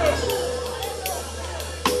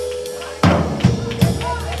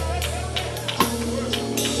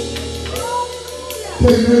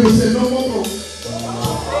tell your neighbor, say, no more.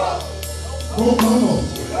 No more.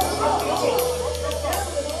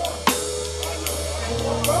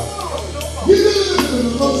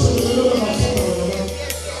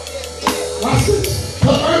 Watch this.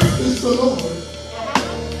 The earth is the Lord,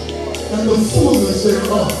 and the fullness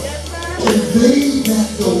thereof, and they that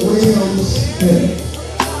dwell in it.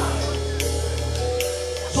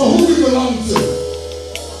 So who we belong to?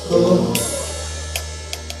 The Lord.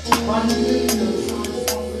 By the name of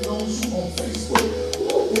those who on Facebook,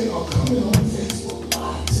 they are coming on Facebook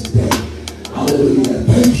Live today. Hallelujah.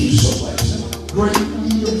 Thank you so much. Great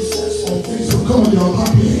leaders on Facebook. Come on, y'all.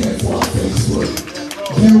 Clap your hand for our Facebook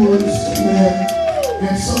viewers, amen.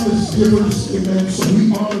 And some is givers, amen. So we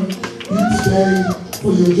honor you today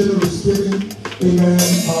for your generous giving, amen.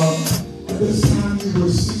 At this time, you will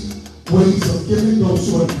see ways of giving those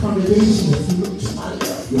who are in congregation. If you look to my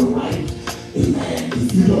left, you're right. Amen.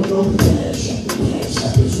 If you don't know the cash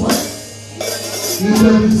app is what?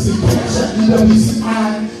 EWCI, cash app,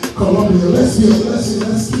 EWCI, Columbia. Let's be a blessing.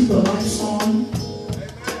 Let's keep the lights on.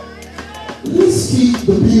 Let's keep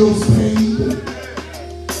the bills paid.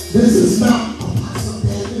 This is not Apostle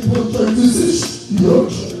Daniel Church. This is your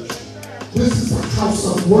church. This is a house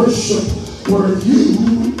of worship where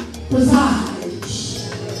you reside.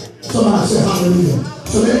 Somebody say hallelujah.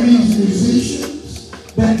 So that means musicians.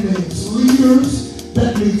 That means leaders.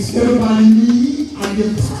 That means everybody need. I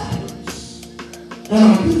give tithes. And I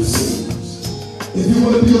give sins. If you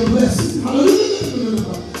want to be a blessing, hallelujah.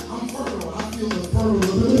 I'm fertile. I feel the fertile.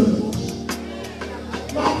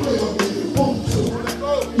 Y'all play with me if you want to.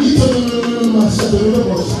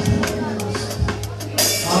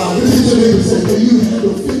 This is your neighbor say, can you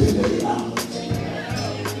handle $50 million?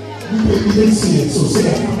 You didn't see it, so say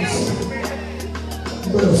that.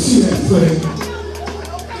 You better see that thing.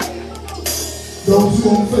 Those who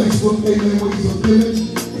on Facebook, amen, ways of giving,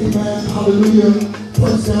 amen, hallelujah,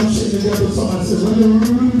 press down, shake together. Somebody says,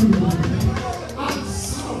 I'm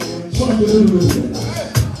sorry, I'm trying to do it.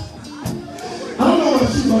 I don't know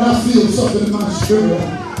about you, but I feel something in my spirit.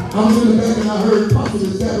 I was in the back and I heard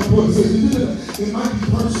Prophetess Davenport say, it might be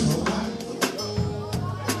personal.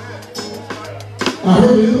 I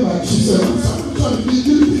heard it like she said, I'm trying to be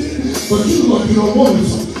good, but you look like you don't want it,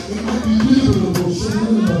 so it might be liberal.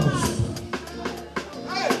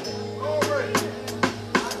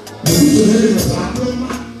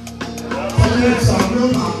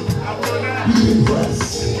 You can press.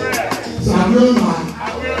 So I will not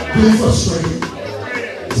get frustrated.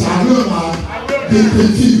 So I will not get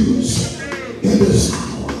confused in this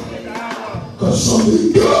hour. Because something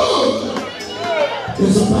good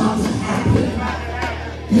is about to happen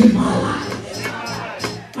in my life.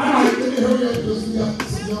 All right, let me hurry up because we got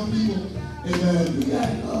some young people. Amen. We got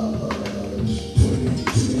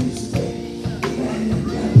 22 minutes today. Amen. We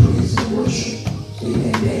got praise and worship.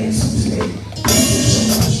 Amen. Dancing today. Thank you so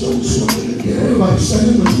much. Those who are going to get everybody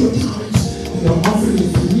standing with your times and your offering if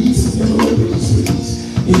you need some please.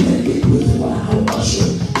 Amen. Get with it while I usher in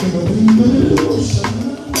the name of the Lord.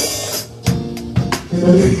 In the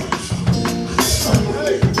name of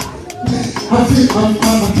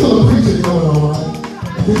I'm killer preaching going on, right?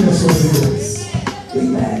 I think that's what it is.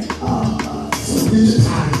 Amen. So get your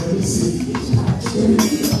tithes. Let me see if you get your tithes. Every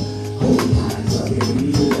year, hold the tithes up. Every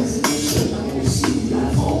year, that's in the shirt. I'm going to see you. Got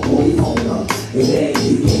a phone. Hold your phone up. Amen.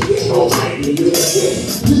 You can't get no money. You can't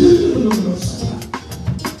get. No.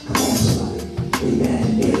 Come on, somebody. Amen.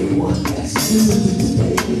 Everyone that's listening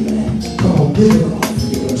today. Amen. Come on, give it off.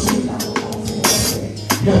 Give it $20 off.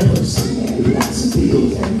 Help us. Amen. We got some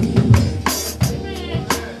bills that we need to pay.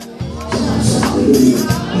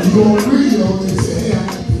 And you go on radio and they say, hey, I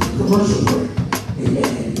got commercial break.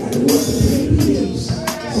 Amen. You got to work to pay the bills.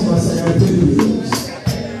 Somebody say, I got to pay the bills.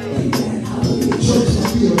 Amen. Hallelujah. Church my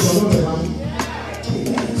bills. I love it.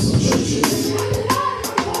 Amen. So church is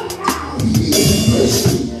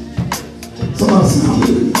somebody say,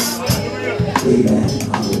 hallelujah. Amen.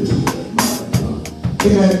 Hallelujah.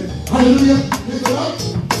 Amen. Hallelujah. Lift it up.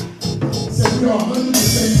 Say we are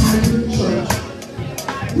 100% hybrid church.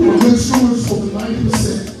 We are good stewards for the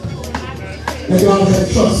 90% that God has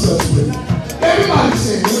trusted us with. Everybody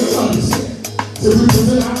say, to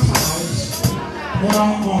represent our tithes and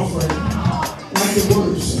our offering, like the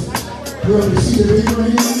word says. We are the seed of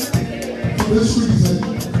Abraham. For this reason,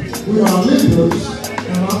 we are lenders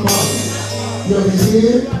and our body. We are the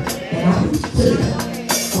head and our tail,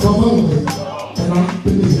 above only and not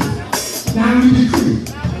beneath. Now we decree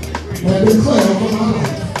and declare over my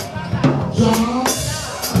life, jobs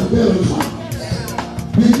and better jobs,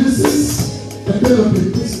 businesses and better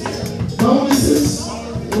businesses, bonuses,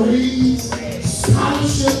 raise,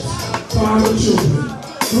 scholarships for our children,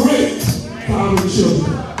 grants for our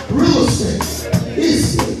children, real estate,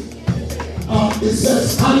 estate. It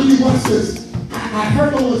says, how do you watch this? I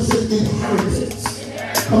heard the Lord say inheritance.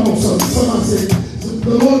 Come on, somebody say,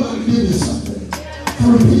 the Lord might give you something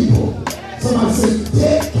through people. Somebody say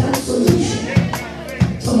debt cancellation.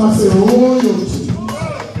 Somebody say royalty.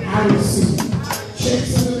 I receive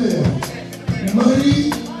checks in the mail, money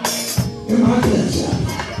in my cash app.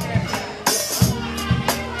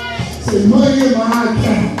 Say money in my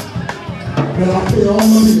account that I pay all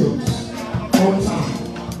my bills on time.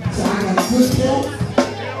 Say I got good health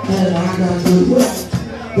and I got good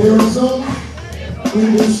wealth. There is no lack in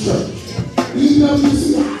this church.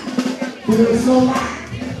 EWCI, there is no lack,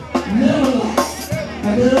 never lack,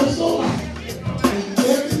 and there is no lack in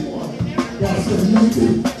everyone that's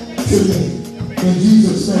connected to me. In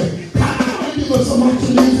Jesus' name. Come on, give us some more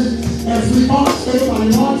music as we march. Everybody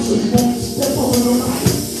march so you won't step over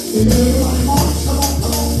nobody. If everybody march, come on,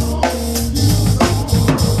 come on, come on.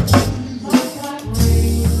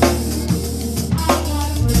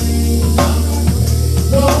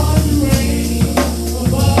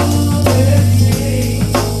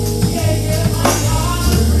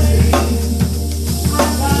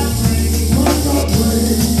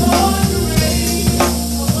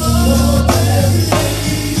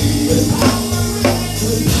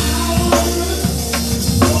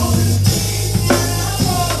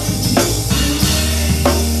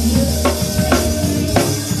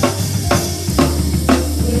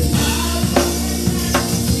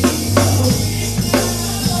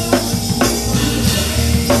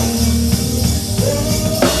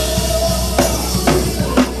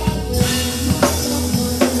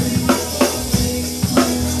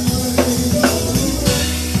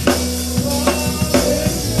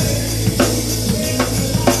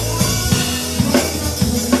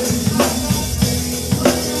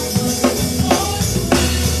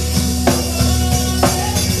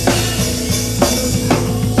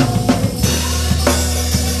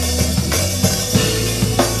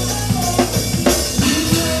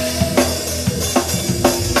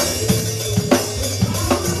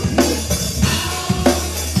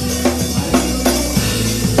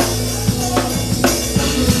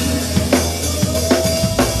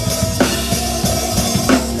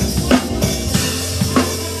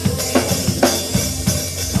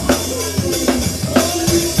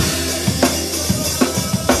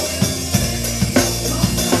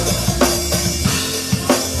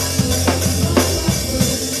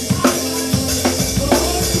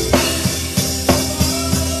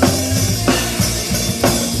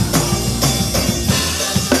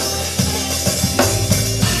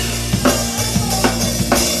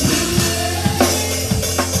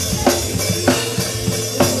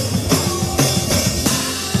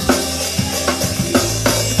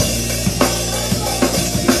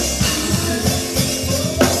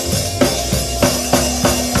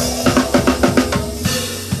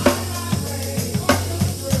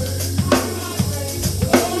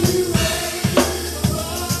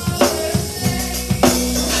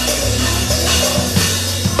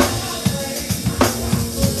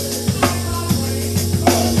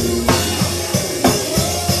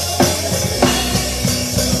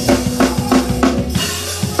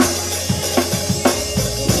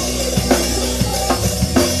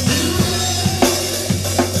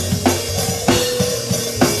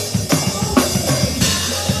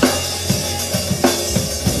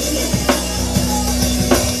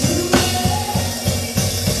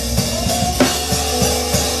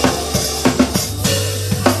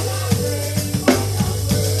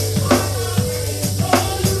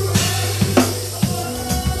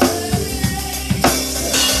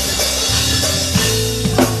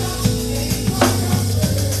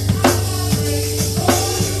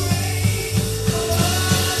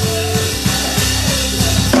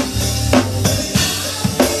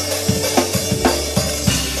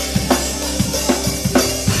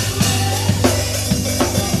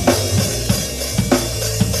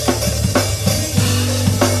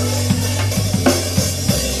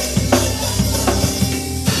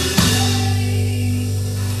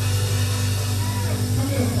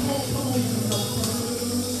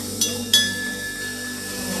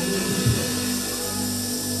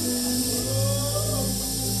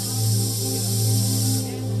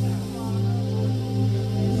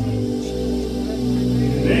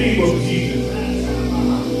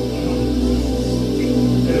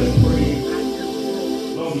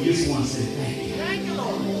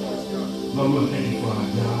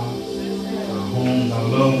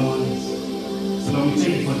 we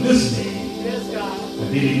thank you for this day Yes, God.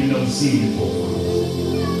 that they didn't even know to see before,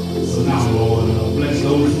 Father. So now, Lord, bless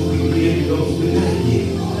those who can give and those who can not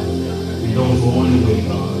give, God. And those who are on the way,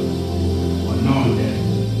 God. But knowing that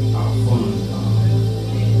our funds,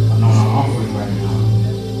 God, are not our offering right now.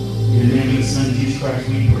 In the name of the Son, Jesus Christ,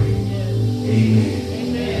 we pray. Amen.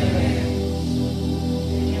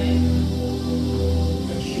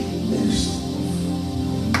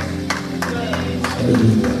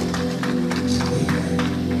 Hallelujah. Amen.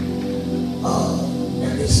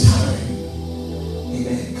 At this time,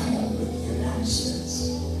 amen, come on with the announcements.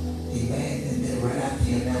 Amen. And then right after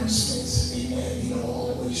the announcements, amen,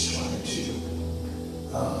 always trying to,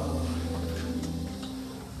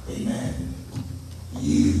 amen,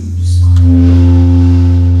 use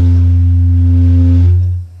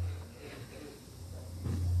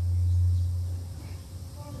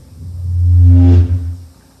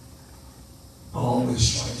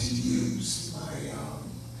always trying to use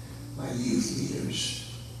my youth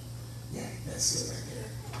leaders. Yeah, that's it right there.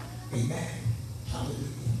 Amen.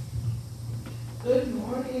 Hallelujah. Good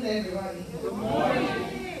morning, everybody. Good morning.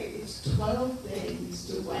 It's 12 days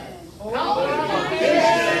to wed. Oh,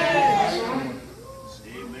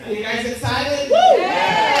 Are you guys excited?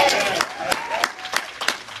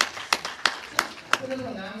 A little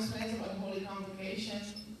announcement about Holy Convocation.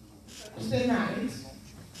 Thursday night,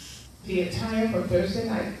 the attire for Thursday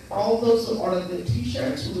night, all those who ordered the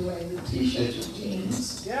t-shirts will be wearing the t-shirts with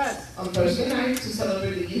jeans yes. on Thursday night to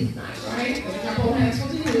celebrate the youth night, right? And a couple hands for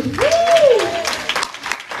the youth.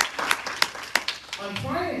 On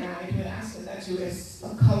Friday night, we asked that you wear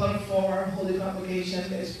a color for Holy Convocation.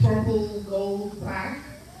 There's purple, gold, black,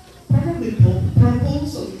 preferably purple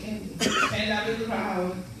so we can stand out in the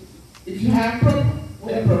crowd. If you have purple,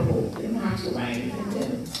 wear purple. You don't have to wear anything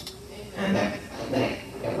different. And that they're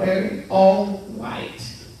wearing all white,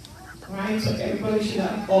 right? So everybody should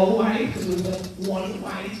have all white because we've worn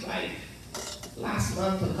white like last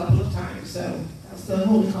month a couple of times. So that's the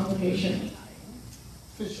Holy Convocation.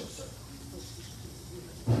 Official service.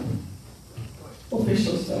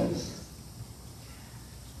 Official service.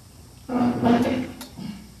 Monday.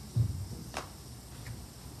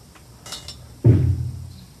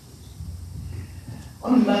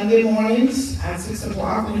 On Monday mornings at 6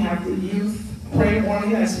 o'clock, we have the youth prayer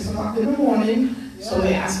morning at 6 o'clock in the morning. So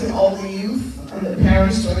we're asking all the youth and the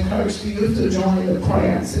parents to encourage the youth to join in the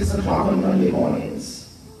prayer at 6 o'clock on Monday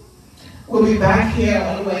mornings. We'll be back here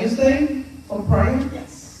on Wednesday for prayer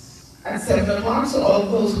at 7 o'clock. So all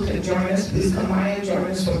of those who can join us, please come by and join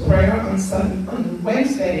us for prayer on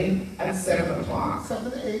Wednesday at 7 o'clock.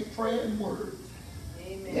 7 to 8, prayer and word.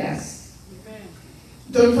 Yes.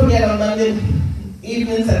 Don't forget on Monday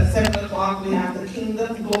evenings at 7 o'clock, we have the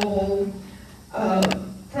Kingdom Global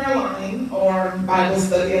prayer line or Bible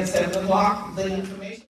study at 7 o'clock. The information